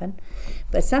about to happen,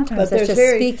 but sometimes that's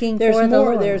just speaking for the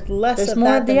Lord. There's less of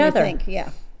that than you think.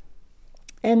 Yeah.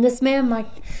 And this man,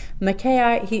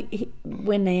 Micaiah, he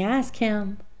when they ask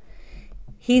him,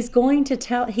 he's going to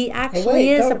tell. He actually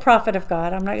is a prophet of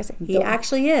God. I'm not going to say he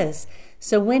actually is.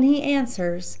 So when he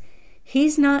answers,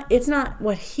 it's not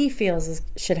what he feels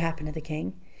should happen to the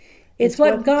king. It's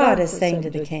what God is saying to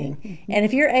the king. Mm-hmm. And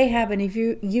if you're Ahab and if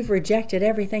you've rejected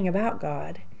everything about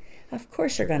God, of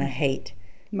course you're going to hate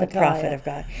the prophet of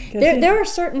God. There are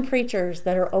certain preachers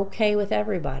that are okay with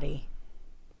everybody.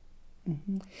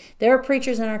 Mm-hmm. There are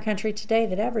preachers in our country today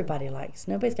that everybody likes.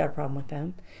 Nobody's got a problem with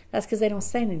them. That's because they don't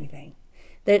say anything.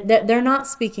 They're not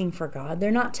speaking for God.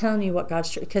 They're not telling you what God's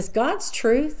truth, because God's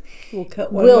truth will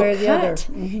cut one way or the other.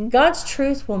 Mm-hmm. God's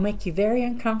truth will make you very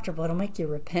uncomfortable. It'll make you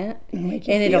repent,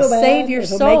 it'll save your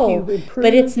soul.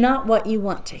 But it's not what you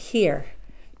want to hear.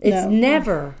 It's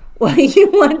never what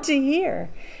you want to hear,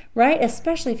 right?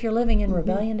 Especially if you're living in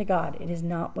rebellion to God. It is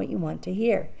not what you want to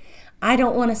hear. I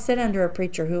don't want to sit under a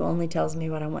preacher who only tells me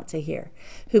what I want to hear,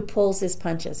 who pulls his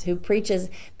punches, who preaches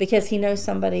because he knows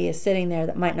somebody is sitting there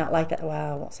that might not like that.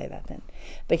 Well, I won't say that then,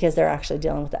 because they're actually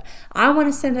dealing with that. I want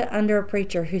to sit under a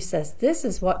preacher who says, this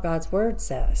is what God's word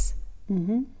says.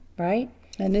 Mm-hmm. Right?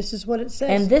 And this is what it says.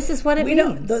 And this is what it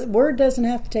means. The word doesn't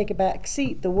have to take a back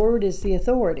seat. The word is the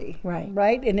authority. Right.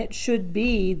 Right? And it should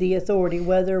be the authority,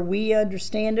 whether we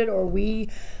understand it or we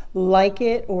like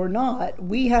it or not.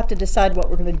 We have to decide what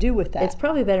we're going to do with that. It's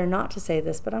probably better not to say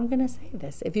this, but I'm going to say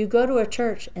this. If you go to a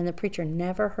church and the preacher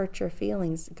never hurts your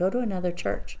feelings, go to another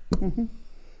church. Mm-hmm.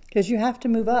 Because you have to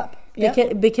move up.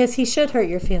 Because he should hurt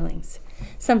your feelings.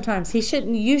 Sometimes he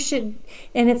shouldn't. You should.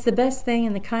 And it's the best thing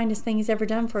and the kindest thing he's ever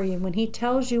done for you when he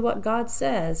tells you what God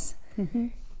says. Mm-hmm.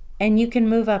 And you can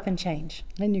move up and change.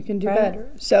 And you can do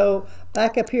better. So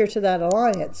back up here to that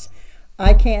alliance.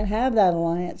 I can't have that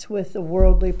alliance with a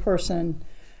worldly person.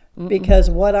 Mm-mm. Because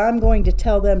what I'm going to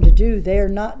tell them to do, they're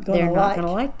not going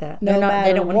to like that.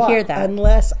 They don't want to hear that.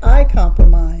 Unless I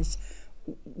compromise.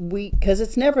 Because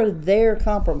it's never their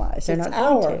compromise. It's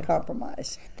our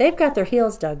compromise. They've got their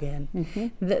heels dug in.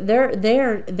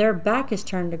 Mm-hmm. Their back is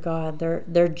turned to God.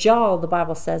 Their jaw, the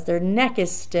Bible says, their neck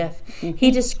is stiff. Mm-hmm. He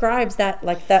describes that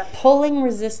like that pulling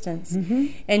resistance. Mm-hmm.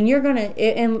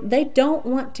 And they don't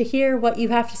want to hear what you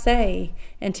have to say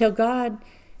until God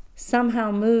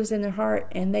somehow moves in their heart,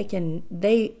 and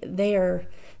they are.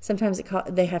 Sometimes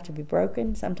they have to be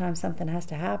broken. Sometimes something has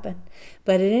to happen.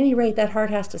 But at any rate, that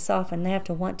heart has to soften. They have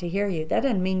to want to hear you. That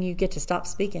doesn't mean you get to stop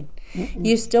speaking. Mm-mm.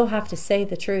 You still have to say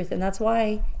the truth. And that's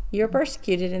why you're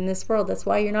persecuted in this world. That's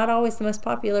why you're not always the most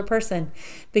popular person.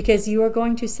 Because you are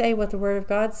going to say what the Word of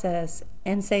God says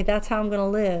and say, that's how I'm going to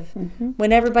live. Mm-hmm.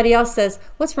 When everybody else says,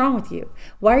 what's wrong with you?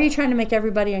 Why are you trying to make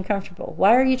everybody uncomfortable?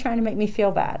 Why are you trying to make me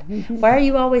feel bad? Mm-hmm. Why are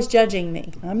you always judging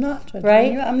me? I'm not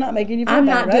judging you. I'm not making you feel bad. I'm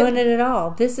not doing it at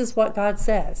all. This is what God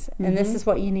says. Mm-hmm. And this is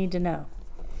what you need to know.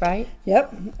 Right?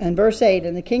 Yep. And verse 8,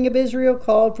 and the king of Israel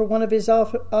called for one of his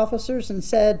officers and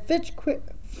said, Fetch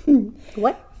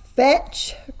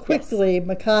quickly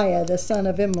Micaiah, the son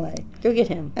of Imlay. Go get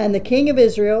him. And the king of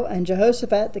Israel and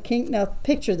Jehoshaphat, the king... Now,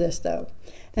 picture this, though.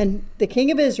 And the king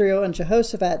of Israel and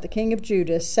Jehoshaphat, the king of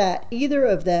Judah, sat either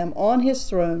of them on his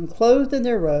throne, clothed in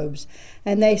their robes,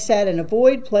 and they sat in a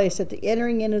void place at the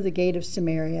entering in of the gate of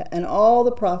Samaria, and all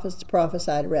the prophets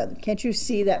prophesied around them. Can't you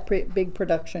see that big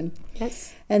production?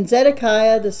 Yes. And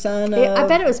Zedekiah, the son of... I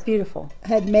bet it was beautiful.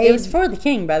 It was for the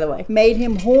king, by the way. Made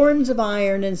him horns of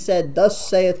iron and said, Thus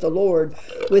saith the Lord,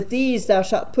 with these thou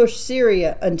shalt push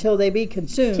Syria until they be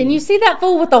consumed. Can you see that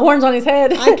fool with the horns on his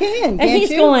head? I can. And he's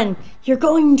going, you're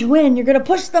going to win. You're going to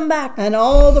push them back. And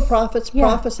all the prophets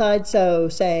prophesied so,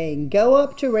 saying, Go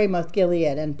up to Ramoth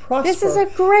Gilead and prosper. This is a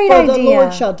great idea. For the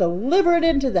Lord shall deliver it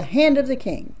into the hand of the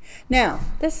king. Now,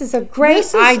 this is a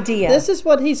great idea. This is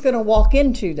what he's going to walk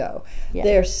into, though. Yeah.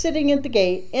 They're sitting at the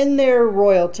gate in their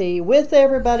royalty with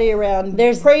everybody around.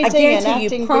 There's praising and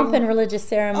acting. Pomp and religious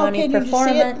ceremony,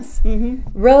 performance,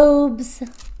 robes,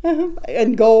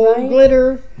 and gold,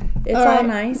 glitter. It's all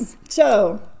nice.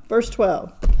 So, verse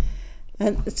 12.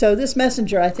 And so this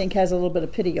messenger, I think, has a little bit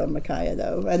of pity on Micaiah,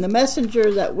 though. And the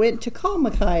messenger that went to call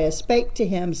Micaiah spake to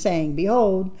him, saying,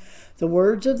 Behold, the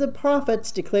words of the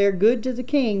prophets declare good to the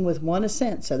king with one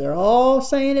assent. So they're all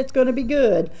saying it's going to be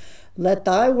good. Let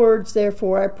thy words,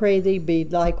 therefore, I pray thee, be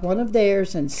like one of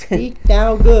theirs, and speak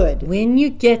thou good. When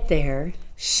you get there,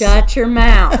 shut your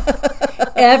mouth.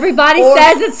 Everybody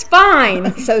says it's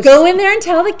fine. So go in there and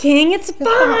tell the king it's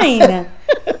fine.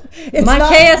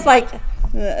 Micaiah's like...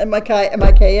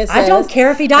 Micaiah says, I don't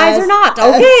care if he dies or not.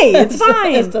 Okay, it's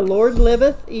fine. As the Lord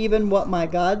liveth, even what my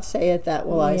God saith, that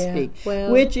will I speak.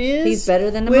 Well, which is he's better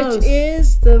than the most. Which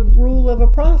is the rule of a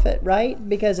prophet, right?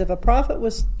 Because if a prophet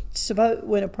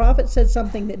when a prophet said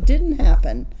something that didn't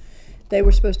happen, they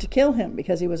were supposed to kill him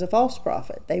because he was a false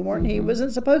prophet. They weren't. Mm-hmm. He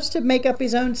wasn't supposed to make up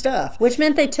his own stuff. Which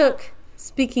meant they took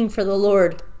speaking for the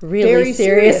Lord really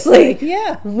seriously.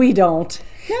 Yeah, we don't.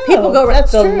 No, people go,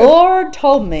 the true. Lord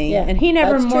told me, and he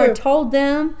never more told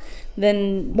them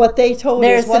than what they told.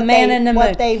 There's the man in the moon.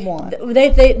 What they want.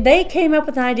 They came up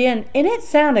with an idea, and it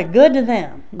sounded good to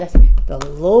them. The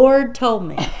Lord told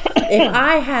me if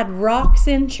I had rocks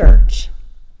in church.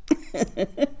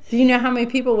 Do you know how many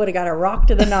people would have got a rock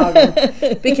to the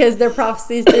noggin because their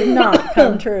prophecies did not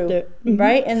come true,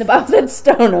 right? And the Bible said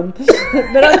stone them.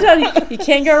 But I'm telling you, you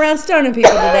can't go around stoning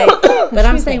people today. But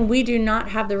I'm saying we do not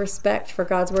have the respect for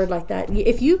God's word like that.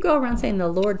 If you go around saying the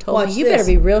Lord told me, you better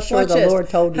be real sure the Lord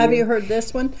told you. Have you heard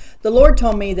this one? The Lord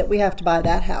told me that we have to buy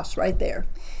that house right there.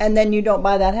 And then you don't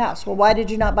buy that house. Well, why did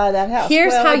you not buy that house?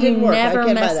 Here's how you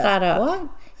never mess that up. What?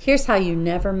 Here's how you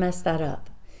never mess that up.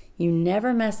 You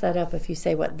never mess that up if you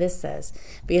say what this says.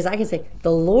 Because I can say,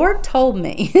 the Lord told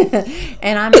me,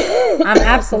 and I'm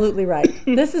absolutely right.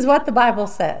 This is what the Bible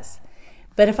says.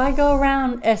 But if I go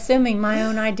around assuming my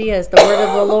own idea is the word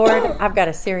of the Lord, I've got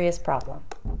a serious problem.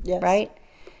 Yes. Right?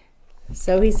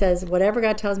 So he says, whatever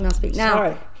God tells me, I'll speak.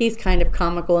 Now, he's kind of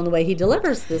comical in the way he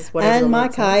delivers this. And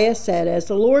Micaiah said, as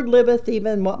the Lord liveth,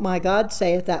 even what my God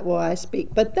saith, that will I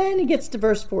speak. But then he gets to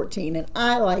verse 14, and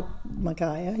I like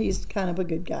Micaiah. He's kind of a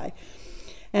good guy.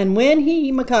 And when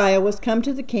Micaiah, was come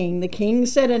to the king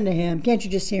said unto him, can't you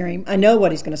just hear him? I know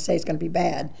what he's going to say is going to be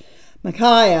bad.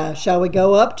 Micaiah, shall we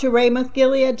go up to Ramoth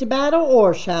Gilead to battle,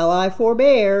 or shall I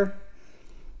forbear?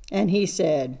 And he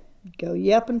said, go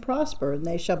ye up and prosper, and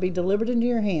they shall be delivered into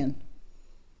your hand.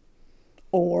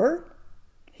 Or,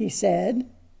 he said,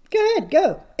 go ahead,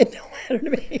 go. It don't matter to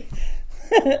me.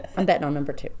 I'm betting on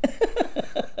number 2.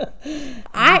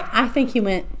 I think he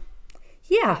went,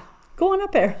 yeah, go on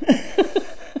up there.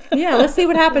 Yeah, let's see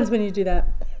what happens when you do that.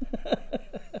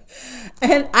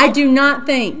 And I do not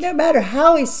think, no matter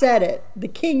how he said it, the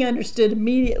king understood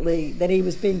immediately that he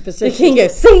was being facetious. The king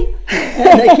goes, see?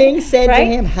 And the king said to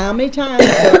him, how many times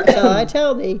shall I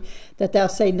tell thee that thou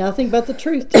say nothing but the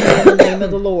truth to me in the name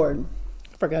of the Lord?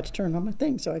 I forgot to turn on my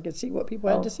thing so I could see what people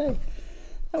had to say.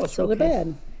 That was really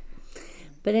bad.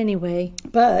 But anyway.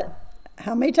 But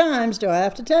how many times do I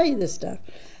have to tell you this stuff?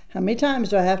 How many times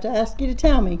do I have to ask you to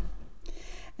tell me?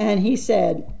 And he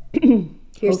said,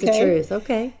 here's the truth.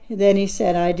 Okay. Then he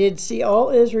said, I did see all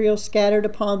Israel scattered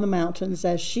upon the mountains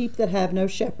as sheep that have no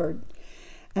shepherd.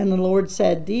 And the Lord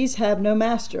said, these have no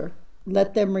master.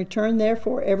 Let them return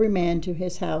therefore every man to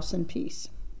his house in peace.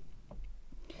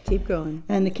 Keep going.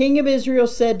 And the king of Israel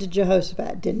said to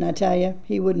Jehoshaphat, didn't I tell you?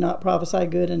 He would not prophesy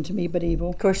good unto me, but evil.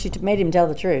 Of course, you made him tell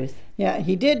the truth. Yeah,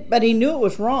 he did, but he knew it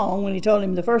was wrong when he told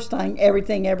him the first time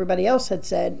everything everybody else had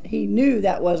said. He knew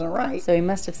that wasn't right. So he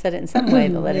must have said it in some way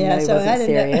to let him know he wasn't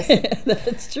serious.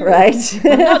 That's true. Right?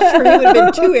 I'm not sure he would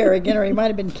have been too arrogant, or he might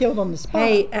have been killed on the spot.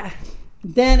 Hey,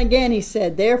 Then again he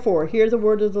said, therefore, hear the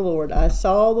word of the Lord. I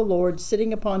saw the Lord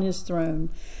sitting upon his throne,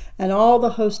 and all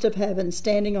the host of heaven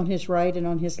standing on his right and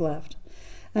on his left.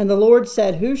 And the Lord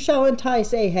said, who shall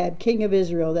entice Ahab, king of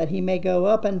Israel, that he may go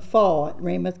up and fall at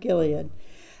Ramoth Gilead?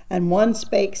 And one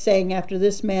spake, saying after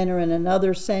this manner, and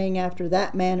another saying after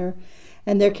that manner.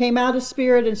 And there came out a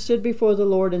spirit and stood before the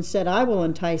Lord and said, I will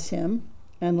entice him.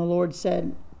 And the Lord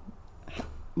said,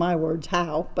 my words,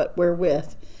 how, but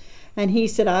wherewith? And he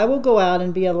said, I will go out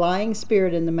and be a lying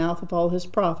spirit in the mouth of all his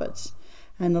prophets.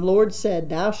 And the Lord said,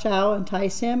 thou shalt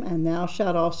entice him, and thou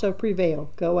shalt also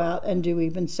prevail. Go out and do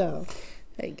even so.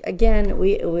 Again,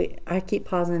 I keep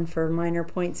pausing for minor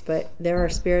points, but there are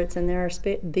spirits and there are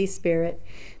the spirit.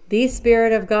 The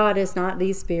Spirit of God is not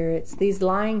these spirits. These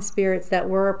lying spirits that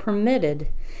were permitted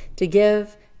to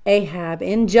give Ahab,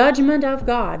 in judgment of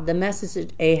God, the message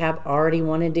that Ahab already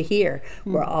wanted to hear,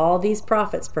 were all these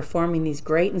prophets performing these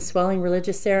great and swelling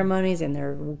religious ceremonies and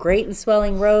their great and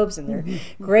swelling robes and their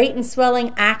great and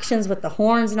swelling actions with the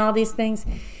horns and all these things.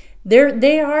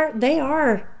 They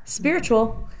are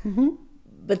spiritual.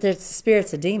 But they're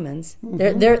spirits of demons.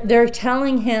 They're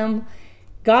telling him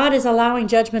God is allowing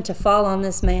judgment to fall on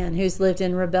this man who's lived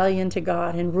in rebellion to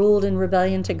God and ruled in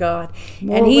rebellion to God.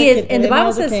 And he is, and the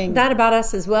Bible says that about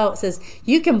us as well. It says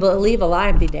you can believe a lie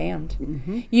and be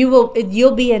damned.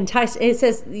 You'll be enticed. It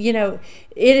says, it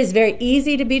is very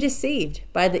easy to be deceived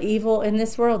by the evil in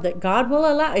this world that God will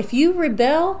allow. If you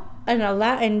rebel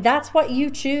and that's what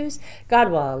you choose, God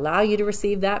will allow you to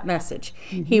receive that message.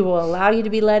 He will allow you to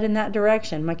be led in that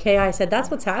direction. Micaiah said,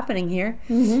 that's what's happening here.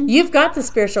 You've got the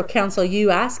spiritual counsel you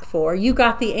asked for. You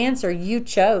got the answer you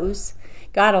chose.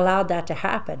 God allowed that to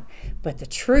happen. But the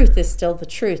truth is still the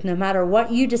truth. No matter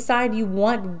what you decide you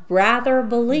want, rather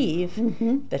believe,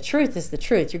 the truth is the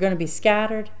truth. You're going to be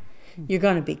scattered. You're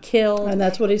going to be killed. And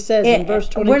that's what he says in verse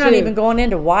 22. We're not even going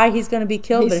into why he's going to be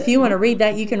killed, but if you want to read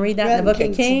that, you can read that in the book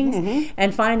of Kings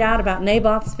and find out about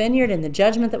Naboth's vineyard and the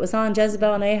judgment that was on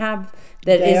Jezebel and Ahab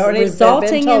that is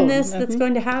resulting in this that's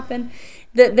going to happen.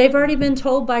 That they've already been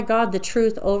told by God the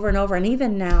truth over and over. And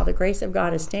even now, the grace of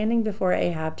God is standing before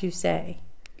Ahab to say,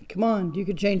 come on, you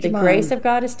could change your mind. The grace of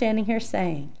God is standing here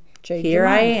saying, here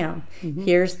I am.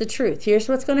 Here's the truth. Here's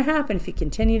what's going to happen if you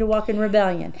continue to walk in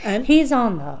rebellion. And he's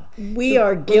on we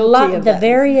are guilty of the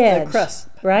very edge, the crust,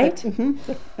 right?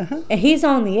 And he's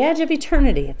on the edge of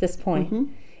eternity at this point.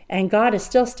 And God is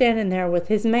still standing there with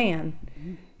his man,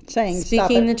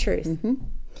 speaking the truth.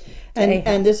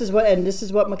 And this is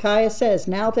what Micaiah says.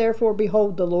 Now therefore,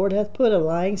 behold, the Lord hath put a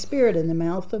lying spirit in the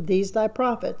mouth of these thy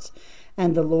prophets.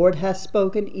 And the Lord hath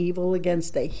spoken evil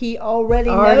against thee. He already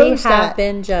knows that.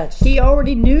 Been judged. He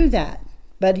already knew that.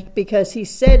 But because he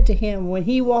said to him, when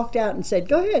he walked out and said,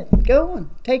 go ahead, go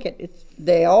on, take it.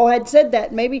 They all had said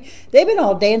that. Maybe they've been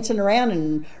all dancing around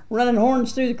and running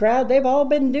horns through the crowd. They've all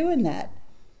been doing that.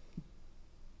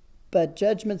 But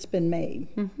judgment's been made.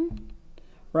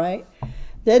 Right?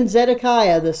 Then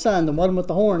Zedekiah, the son, the one with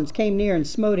the horns, came near and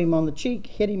smote him on the cheek,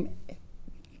 hit him,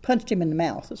 punched him in the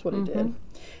mouth, that's what he did,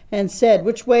 and said,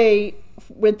 which way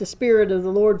went the Spirit of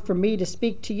the Lord from me to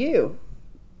speak to you,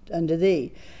 unto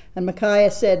thee? And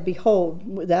Micaiah said,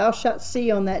 behold, thou shalt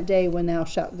see on that day when thou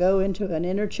shalt go into an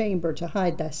inner chamber to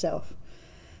hide thyself.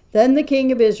 Then the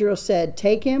king of Israel said,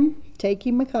 take him,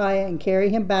 Micaiah, and carry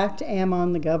him back to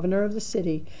Ammon, the governor of the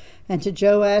city, and to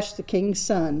Joash, the king's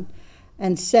son,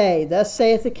 and say, thus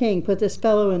saith the king, put this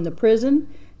fellow in the prison,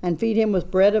 and feed him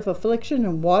with bread of affliction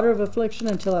and water of affliction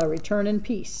until I return in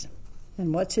peace.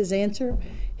 And what's his answer?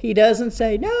 He doesn't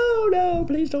say, no,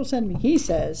 please don't send me. He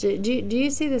says... Do you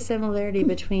see the similarity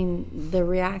between the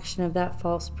reaction of that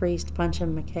false priest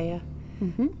punching Micaiah?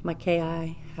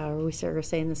 Micaiah, however we start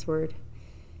saying this word.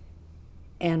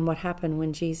 And what happened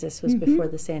when Jesus was before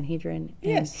the Sanhedrin.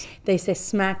 And they say,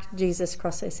 smack Jesus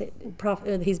across. They say,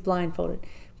 he's blindfolded.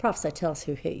 Prophesy, tell us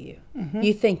who hit you.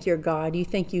 You think you're God. You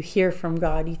think you hear from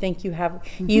God. You think you have,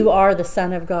 you are the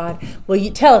Son of God. Well,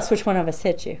 you tell us which one of us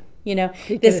hit you. You know,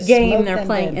 this game they're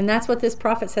playing. And that's what this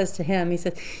prophet says to him. He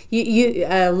says, you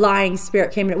lying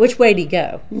spirit came in. Which way did he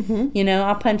go? You know,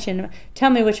 I'll punch him.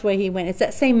 Tell me which way he went. It's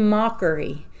that same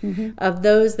mockery of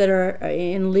those that are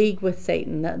in league with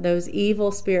Satan, those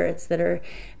evil spirits that are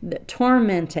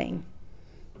tormenting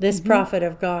this prophet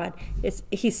of God.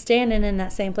 He's standing in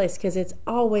that same place because it's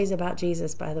always about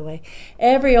Jesus, by the way.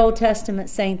 Every Old Testament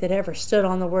saint that ever stood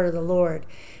on the word of the Lord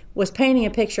was painting a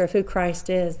picture of who Christ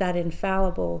is, that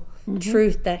infallible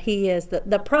truth that he is.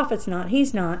 The prophet's not,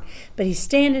 he's not, but he's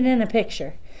standing in a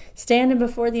picture, standing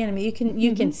before the enemy.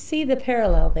 You can see the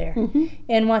parallel there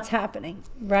in what's happening,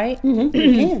 right? You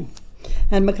can.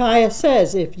 And Micaiah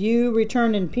says, if you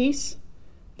return in peace,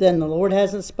 then the Lord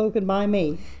hasn't spoken by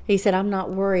me. He said, I'm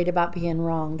not worried about being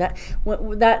wrong.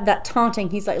 That taunting,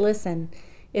 he's like, listen,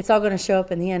 it's all going to show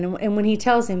up in the end. And when he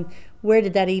tells him, where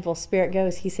did that evil spirit go?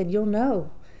 He said, you'll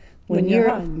know. When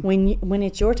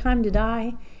it's your time to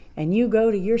die and you go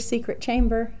to your secret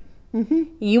chamber,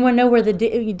 you want to know where the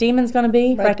demon's going to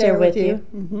be? Right there with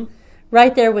you.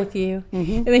 Right there with you. I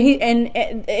mean,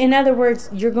 and in other words,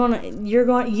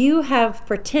 you have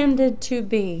pretended to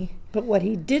be. But what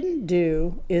he didn't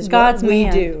do is God's what we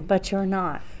man, do. But you're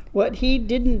not. What he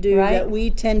didn't do that we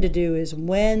tend to do is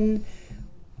when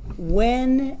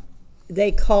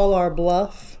they call our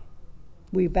bluff,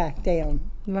 we back down.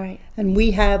 Right. And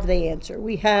we have the answer.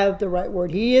 We have the right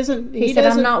word. He said,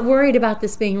 I'm not worried about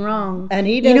this being wrong. And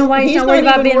he you know why he's not worried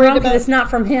about being wrong? Because it's not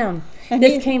from him.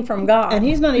 This came from God. And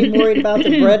he's not even worried about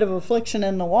the bread of affliction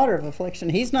and the water of affliction.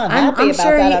 He's not happy about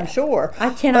that, I'm sure. I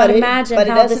cannot imagine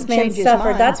how this man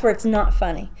suffered. That's where it's not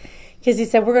funny. Because he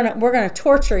said, we're going to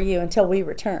torture you until we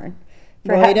return.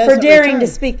 For daring to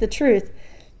speak the truth.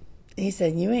 He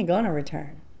said, you ain't going to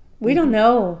return. We don't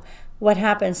know what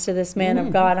happens to this man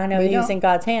of God. I know he was in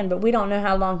God's hand, but we don't know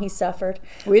how long he suffered.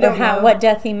 We don't know what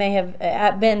death he may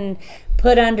have been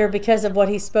put under because of what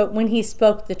he spoke, when he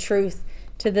spoke the truth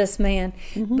to this man.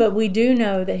 But we do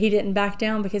know that he didn't back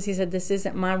down because he said, this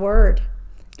isn't my word.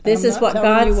 This is what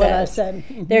God says.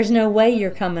 There's no way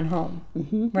you're coming home.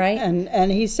 Right?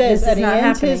 And he says, and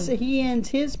he ends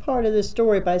his part of the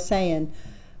story by saying,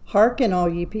 hearken all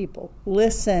ye people,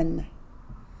 listen.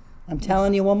 I'm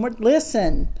telling you one more,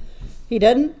 listen. He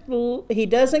doesn't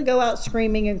go out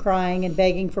screaming and crying and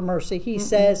begging for mercy. He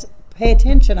says, pay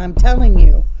attention. I'm telling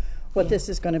you what this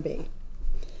is going to be.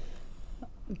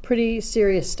 Pretty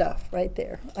serious stuff right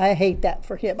there. I hate that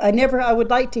for him. I would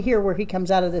like to hear where he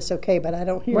comes out of this okay, but I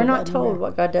don't hear We're not told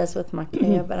what God does with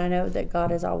Micaiah, but I know that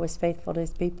God is always faithful to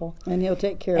his people. And he'll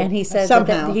take care of And he said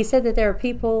somehow. He said that there are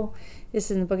people,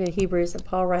 this is in the book of Hebrews, that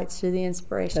Paul writes through the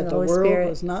inspiration of the Holy Spirit. That the world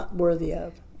was not worthy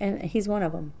of. And he's one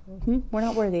of them. We're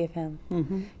not worthy of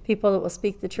him. People that will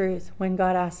speak the truth when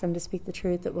God asks them to speak the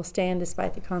truth, that will stand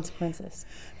despite the consequences.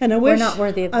 And we're not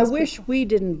worthy of those I wish we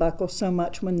didn't buckle so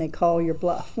much when they call your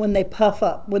bluff, when they puff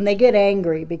up, when they get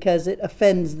angry because it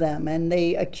offends them, and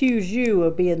they accuse you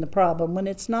of being the problem when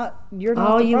it's not. You're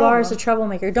not. All you are is a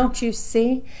troublemaker. Don't you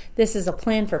see this is a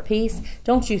plan for peace?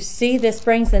 Don't you see this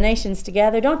brings the nations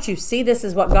together? Don't you see this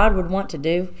is what God would want to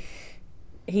do?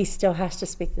 He still has to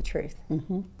speak the truth.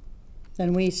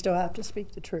 then we still have to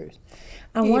speak the truth.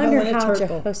 I wonder how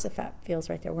Jehoshaphat feels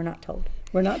right there. We're not told.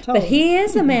 We're not told. But he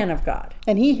is a man of God.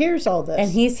 And he hears all this.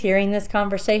 And he's hearing this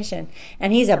conversation.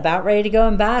 And he's about ready to go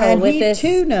in battle with this.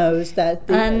 And he too knows that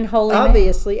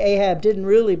obviously Ahab didn't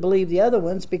really believe the other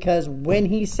ones, because when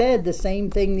he said the same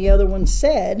thing the other ones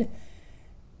said,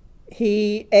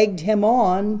 he egged him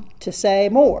on to say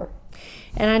more.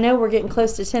 And I know we're getting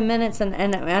close to 10 minutes, and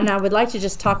I would like to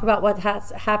just talk about what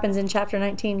happens in chapter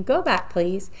 19. Go back,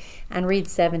 please, and read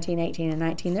 17, 18, and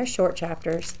 19. They're short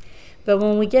chapters. But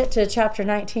when we get to chapter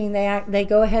 19, they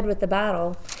go ahead with the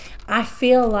battle. I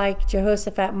feel like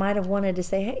Jehoshaphat might have wanted to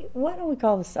say, hey, why don't we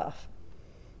call this off?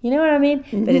 You know what I mean?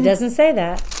 Mm-hmm. But it doesn't say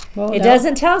that. Well, it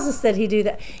doesn't tell us that he do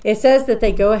that. It says that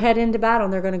they go ahead into battle,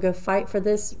 and they're going to go fight for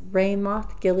this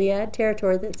Ramoth Gilead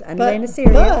territory that's under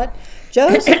Assyria. But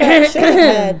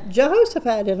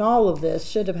Jehoshaphat in all of this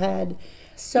should have had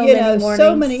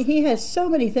He has so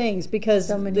many things,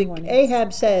 because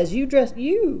Ahab says, you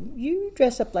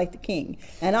dress up like the king,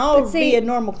 and I'll be in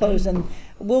normal clothes, and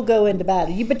we'll go into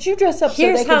battle. But you dress up so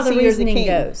they can see you're the king. Here's how the reasoning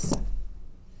goes.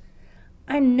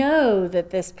 I know that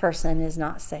this person is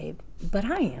not saved, but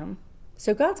I am.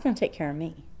 So God's going to take care of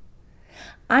me.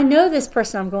 I know this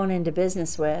person I'm going into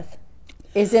business with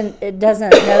doesn't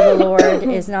know the Lord,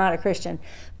 is not a Christian,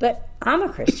 but I'm a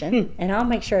Christian, and I'll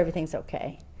make sure everything's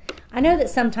okay. I know that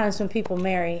sometimes when people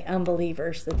marry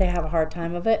unbelievers that they have a hard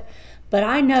time of it, but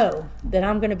I know that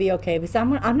I'm going to be okay, because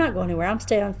I'm not going anywhere. I'm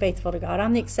staying faithful to God.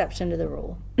 I'm the exception to the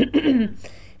rule.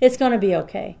 It's going to be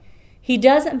okay. He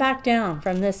doesn't back down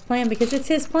from this plan because it's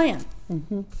his plan.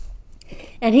 Mm-hmm.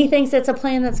 And he thinks it's a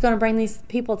plan that's going to bring these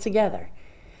people together.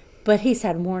 But he's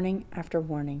had warning after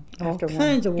warning after warning.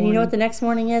 Kinds of warning. And you know what the next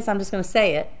warning is? I'm just going to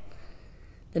say it.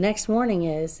 The next warning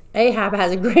is Ahab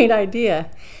has a great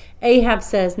idea. Ahab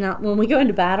says, now, when we go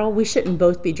into battle, we shouldn't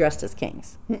both be dressed as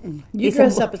kings. You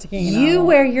dress up as a king. You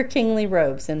wear your kingly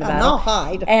robes in the battle. I'll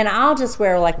hide. And I'll just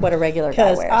wear like what a regular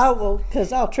guy wears.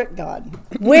 Because I'll trick God.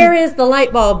 Where is the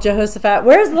light bulb, Jehoshaphat?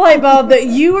 Where's the light bulb that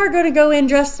you are going to go in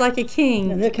dressed like a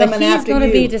king, and they're coming but he's after going to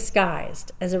you. be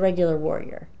disguised as a regular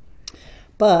warrior?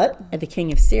 But the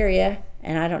king of Syria,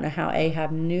 and I don't know how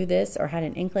Ahab knew this or had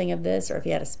an inkling of this or if he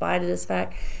had a spy to this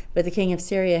fact, but the king of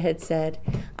Syria had said,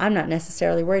 I'm not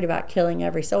necessarily worried about killing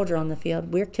every soldier on the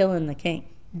field. We're killing the king.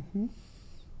 Mm-hmm.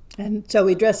 And so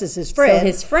he dresses his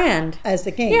friend, as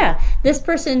the king. Yeah, this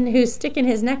person who's sticking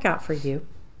his neck out for you,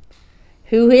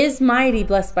 who is mighty,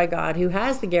 blessed by God, who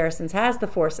has the garrisons, has the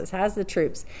forces, has the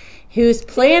troops, whose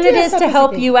plan it is to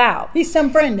help you out. He's some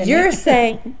friend. You're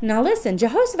saying, now listen,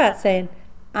 Jehoshaphat's saying,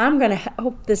 I'm going to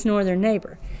help this northern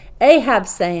neighbor. Ahab's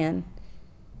saying,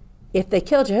 if they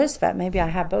kill Jehoshaphat, maybe I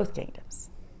have both kingdoms.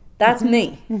 That's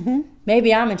me. Mm-hmm.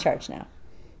 Maybe I'm in charge now.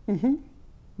 Mm-hmm.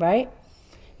 Right?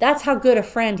 That's how good a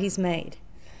friend he's made.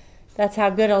 That's how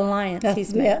good an alliance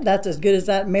he's made. Yeah, that's as good as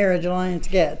that marriage alliance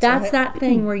gets. That's right? That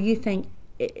thing where you think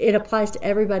it applies to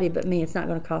everybody but me. It's not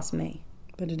going to cost me.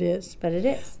 But it is.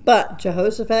 But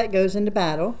Jehoshaphat goes into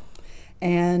battle.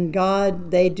 And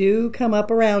they do come up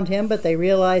around him, but they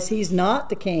realize he's not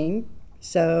the king.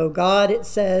 So God, it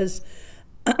says,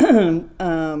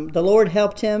 the Lord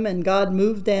helped him, and God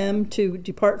moved them to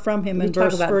depart from him in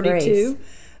verse 32.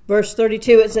 Verse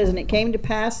 32, it says, and it came to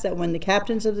pass that when the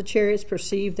captains of the chariots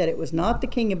perceived that it was not the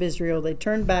king of Israel, they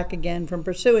turned back again from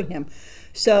pursuing him.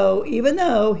 So even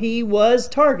though he was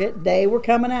target, they were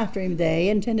coming after him. They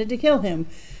intended to kill him.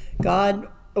 God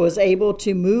was able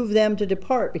to move them to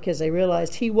depart because they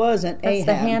realized he wasn't Ahab. That's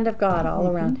the hand of God all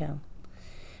around him.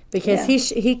 Because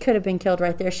he could have been killed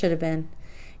right there, should have been.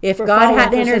 If God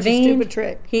hadn't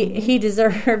intervened, he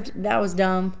deserved. That was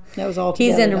dumb. That was all.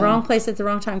 He's in the wrong place at the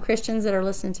wrong time. Christians that are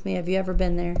listening to me, have you ever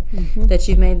been there? Mm-hmm. That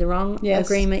you've made the wrong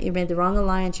agreement, you made the wrong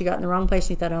alliance, you got in the wrong place, and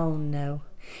you thought, oh no.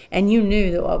 And you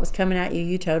knew that what was coming at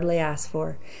you totally asked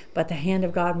for. But the hand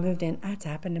of God moved in. That's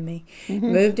happened to me. Mm-hmm.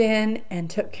 Moved in and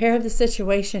took care of the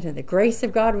situation. And the grace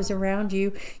of God was around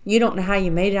you. You don't know how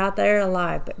you made it out there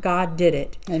alive, but God did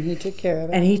it. And he took care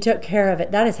of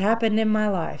it. That has happened in my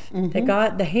life.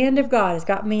 Mm-hmm. The hand of God has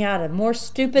got me out of more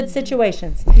stupid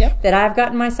situations that I've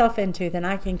gotten myself into than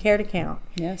I can care to count.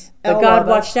 Yes. But God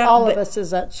watched out. All of us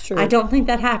says that's true. I don't think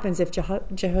that happens if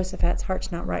Jehoshaphat's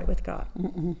heart's not right with God.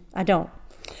 Mm-mm. I don't.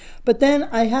 But then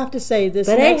I have to say this.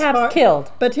 But Ahab's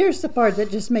killed. But here's the part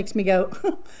that just makes me go.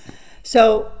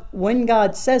 So when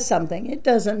God says something, it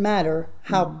doesn't matter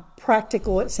how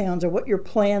practical it sounds or what your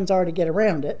plans are to get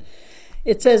around it.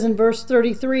 It says in verse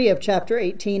 33 of chapter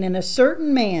 18, and a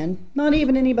certain man, not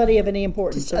even anybody of any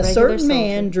importance, a certain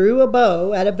man drew a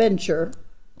bow at a venture,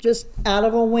 just out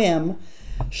of a whim,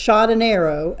 shot an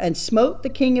arrow, and smote the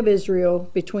king of Israel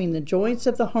between the joints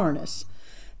of the harness.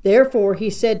 Therefore he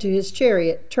said to his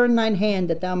chariot, Turn thine hand,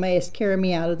 that thou mayest carry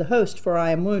me out of the host, for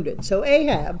I am wounded. So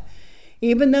Ahab,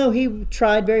 even though he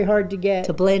tried very hard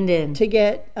to blend in, to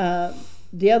get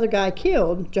the other guy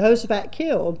killed, Jehoshaphat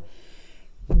killed,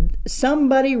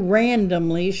 somebody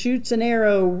randomly shoots an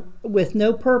arrow with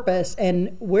no purpose,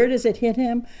 and where does it hit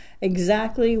him?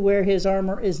 Exactly where his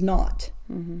armor is not,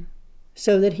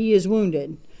 so that he is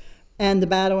wounded. And the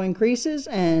battle increases,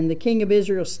 and the king of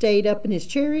Israel stayed up in his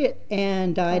chariot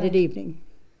and died at evening.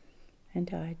 And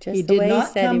died just the way he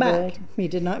said he would. He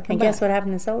did not come back. And guess what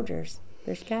happened to the soldiers?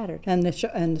 They're scattered. And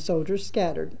the soldiers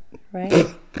scattered. Right?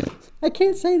 I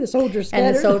can't say the soldiers scattered.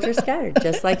 And the soldiers scattered,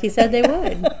 just like he said they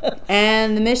would.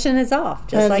 And the mission is off,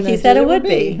 just like he said it would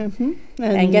be.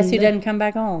 And guess who doesn't come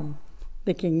back home?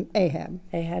 The king Ahab.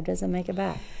 Ahab doesn't make it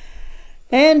back.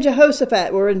 And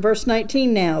Jehoshaphat, we're in verse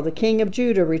 19 now, the king of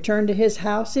Judah returned to his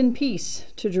house in peace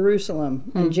to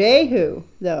Jerusalem. And Jehu,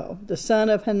 though, the son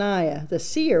of Hananiah, the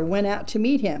seer, went out to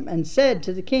meet him and said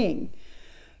to the king,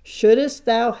 Shouldest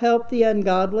thou help the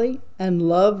ungodly and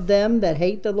love them that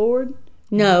hate the Lord?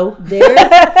 No.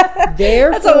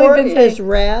 Therefore is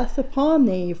wrath upon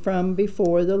thee from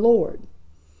before the Lord.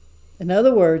 In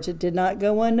other words, it did not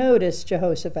go unnoticed,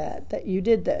 Jehoshaphat, that you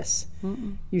did this.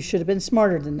 You should have been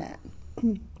smarter than that.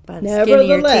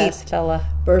 Nevertheless,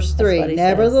 verse 3,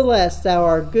 nevertheless, thou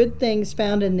art good things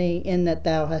found in thee, in that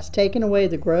thou hast taken away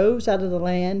the groves out of the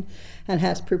land, and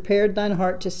hast prepared thine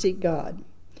heart to seek God.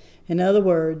 In other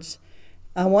words,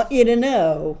 I want you to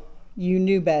know you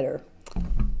knew better.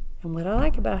 And what I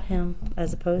like about him,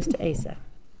 as opposed to Asa,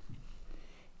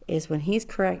 is when he's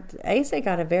correct. Asa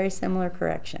got a very similar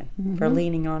correction for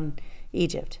leaning on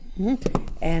Egypt.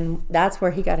 And that's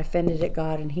where he got offended at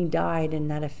God, and he died in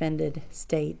that offended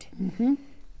state.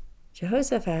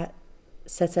 Jehoshaphat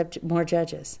sets up more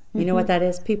judges. You know what that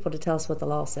is? People to tell us what the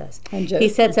law says. He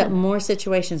sets up more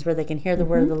situations where they can hear the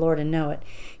word of the Lord and know it.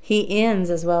 He ends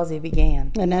as well as he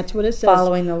began. And that's what it says.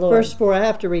 Following the Lord. Verse 4, I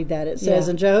have to read that. It says,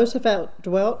 And Jehoshaphat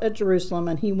dwelt at Jerusalem,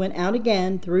 and he went out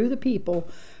again through the people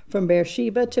from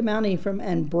Beersheba to Mount Ephraim,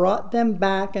 and brought them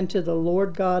back unto the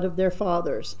Lord God of their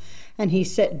fathers. And he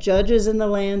set judges in the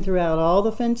land throughout all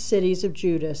the fenced cities of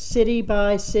Judah, city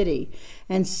by city,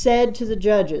 and said to the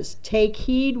judges, Take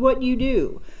heed what you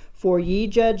do, for ye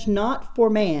judge not for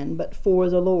man, but for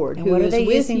the Lord, who is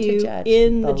with you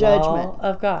in the judgment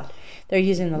of God. They're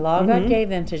using the law God gave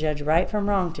them to judge right from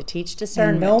wrong, to teach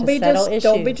discernment, to settle issues.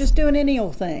 Don't be just doing any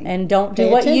old thing. And don't do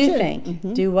what you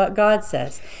think. Do what God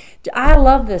says. I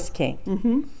love this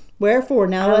king. Wherefore,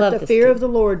 now let the fear of the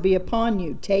Lord be upon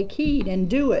you. Take heed and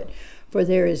do it. For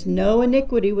there is no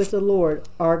iniquity with the Lord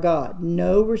our God,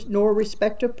 nor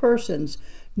respect of persons,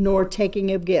 nor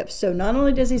taking of gifts. So not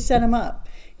only does he set them up,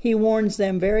 he warns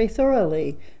them very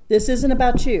thoroughly. This isn't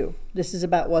about you. This is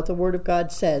about what the Word of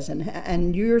God says,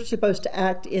 and you're supposed to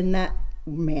act in that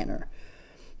manner.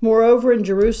 Moreover, in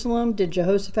Jerusalem did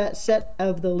Jehoshaphat set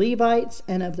of the Levites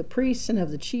and of the priests and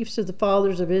of the chiefs of the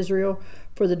fathers of Israel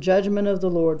for the judgment of the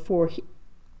Lord,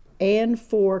 and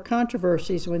for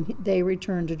controversies when they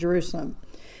returned to Jerusalem.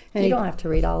 And you don't have to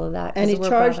read all of that. And he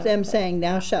charged them, saying,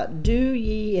 Thou shalt do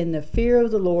ye in the fear of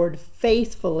the Lord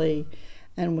faithfully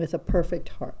and with a perfect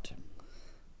heart.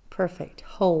 Perfect,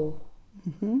 whole,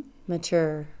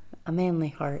 mature, a manly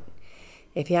heart.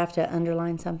 If you have to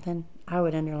underline something, I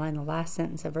would underline the last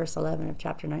sentence of verse 11 of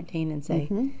chapter 19 and say,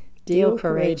 Deal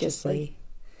courageously.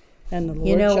 And the Lord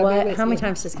you know shall what? be with How many you.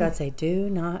 times does God say, do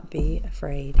not be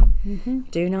afraid?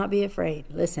 Do not be afraid.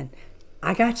 Listen,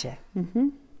 I got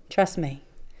you. Trust me.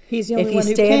 He's the only if one you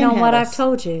who stand can on have what us. I've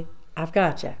told you, I've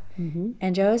got you.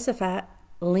 And Jehoshaphat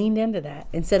leaned into that.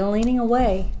 Instead of leaning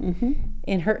away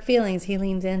in hurt feelings, he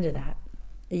leans into that.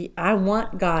 I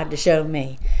want God to show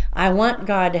me. I want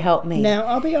God to help me. Now,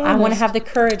 I'll be honest. I want to have the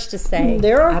courage to say,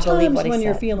 there are I believe times what he when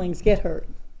your said. feelings get hurt.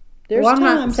 I'm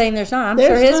not saying there's not. I'm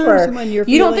sure his were.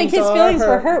 You don't think his feelings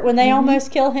were hurt when they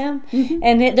almost kill him,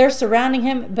 and they're surrounding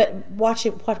him. But watch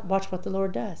what the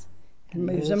Lord does. And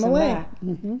moves them away, back,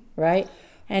 right?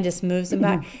 And just moves them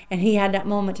back. And he had that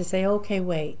moment to say, "Okay,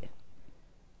 wait.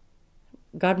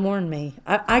 God warned me.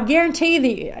 I guarantee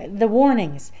you the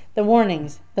warnings.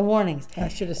 I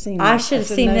should have seen. I should have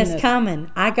seen this coming.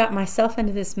 I got myself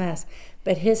into this mess."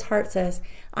 But his heart says,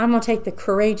 I'm going to take the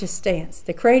courageous stance.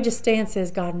 The courageous stance is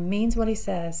God means what he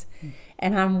says,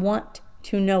 and I want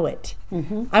to know it.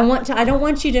 I don't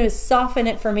want you to soften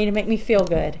it for me to make me feel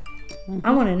good. I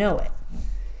want to know it.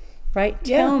 right?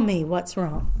 Yeah. Tell me what's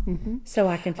wrong so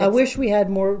I can fix it. I wish we had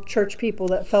more church people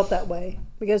that felt that way,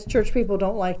 because church people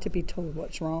don't like to be told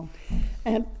what's wrong.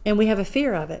 And we have a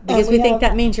fear of it, because we think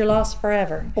that means you're lost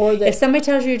forever. Or if somebody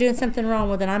tells you you're doing something wrong,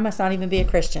 well, then I must not even be a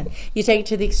Christian. You take it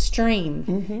to the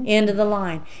extreme end of the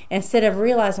line, instead of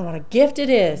realizing what a gift it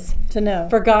is to know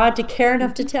for God to care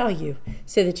enough to tell you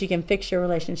so that you can fix your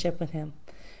relationship with Him.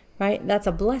 Right? That's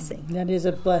a blessing. That is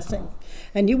a blessing.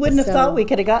 And you wouldn't have thought we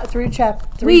could have got through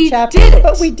chapters, did it.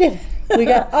 But we did it. We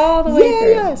got all the way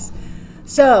through. Yes.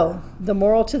 So, the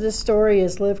moral to this story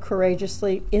is live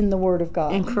courageously in the Word of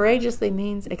God. And courageously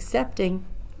means accepting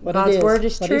what God's Word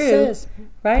is true.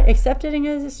 Right? Accepting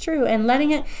it as true. And letting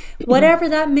it, whatever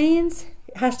that means,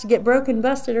 has to get broken,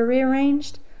 busted, or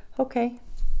rearranged. Okay.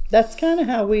 That's kind of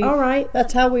how we... All right.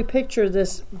 That's how we picture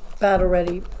this Battle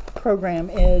Ready program,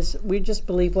 is we just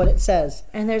believe what it says.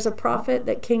 And there's a prophet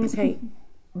that kings hate,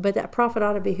 but that prophet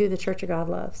ought to be who the Church of God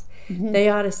loves. They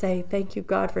ought to say, thank you,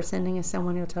 God, for sending us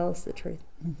someone who'll tell us the truth.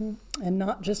 And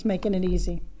not just making it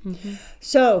easy.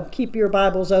 So keep your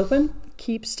Bibles open,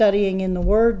 keep studying in the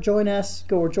Word. Join us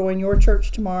or join your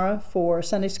church tomorrow for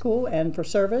Sunday school and for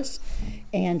service,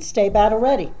 and stay battle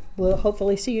ready. We'll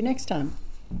hopefully see you next time.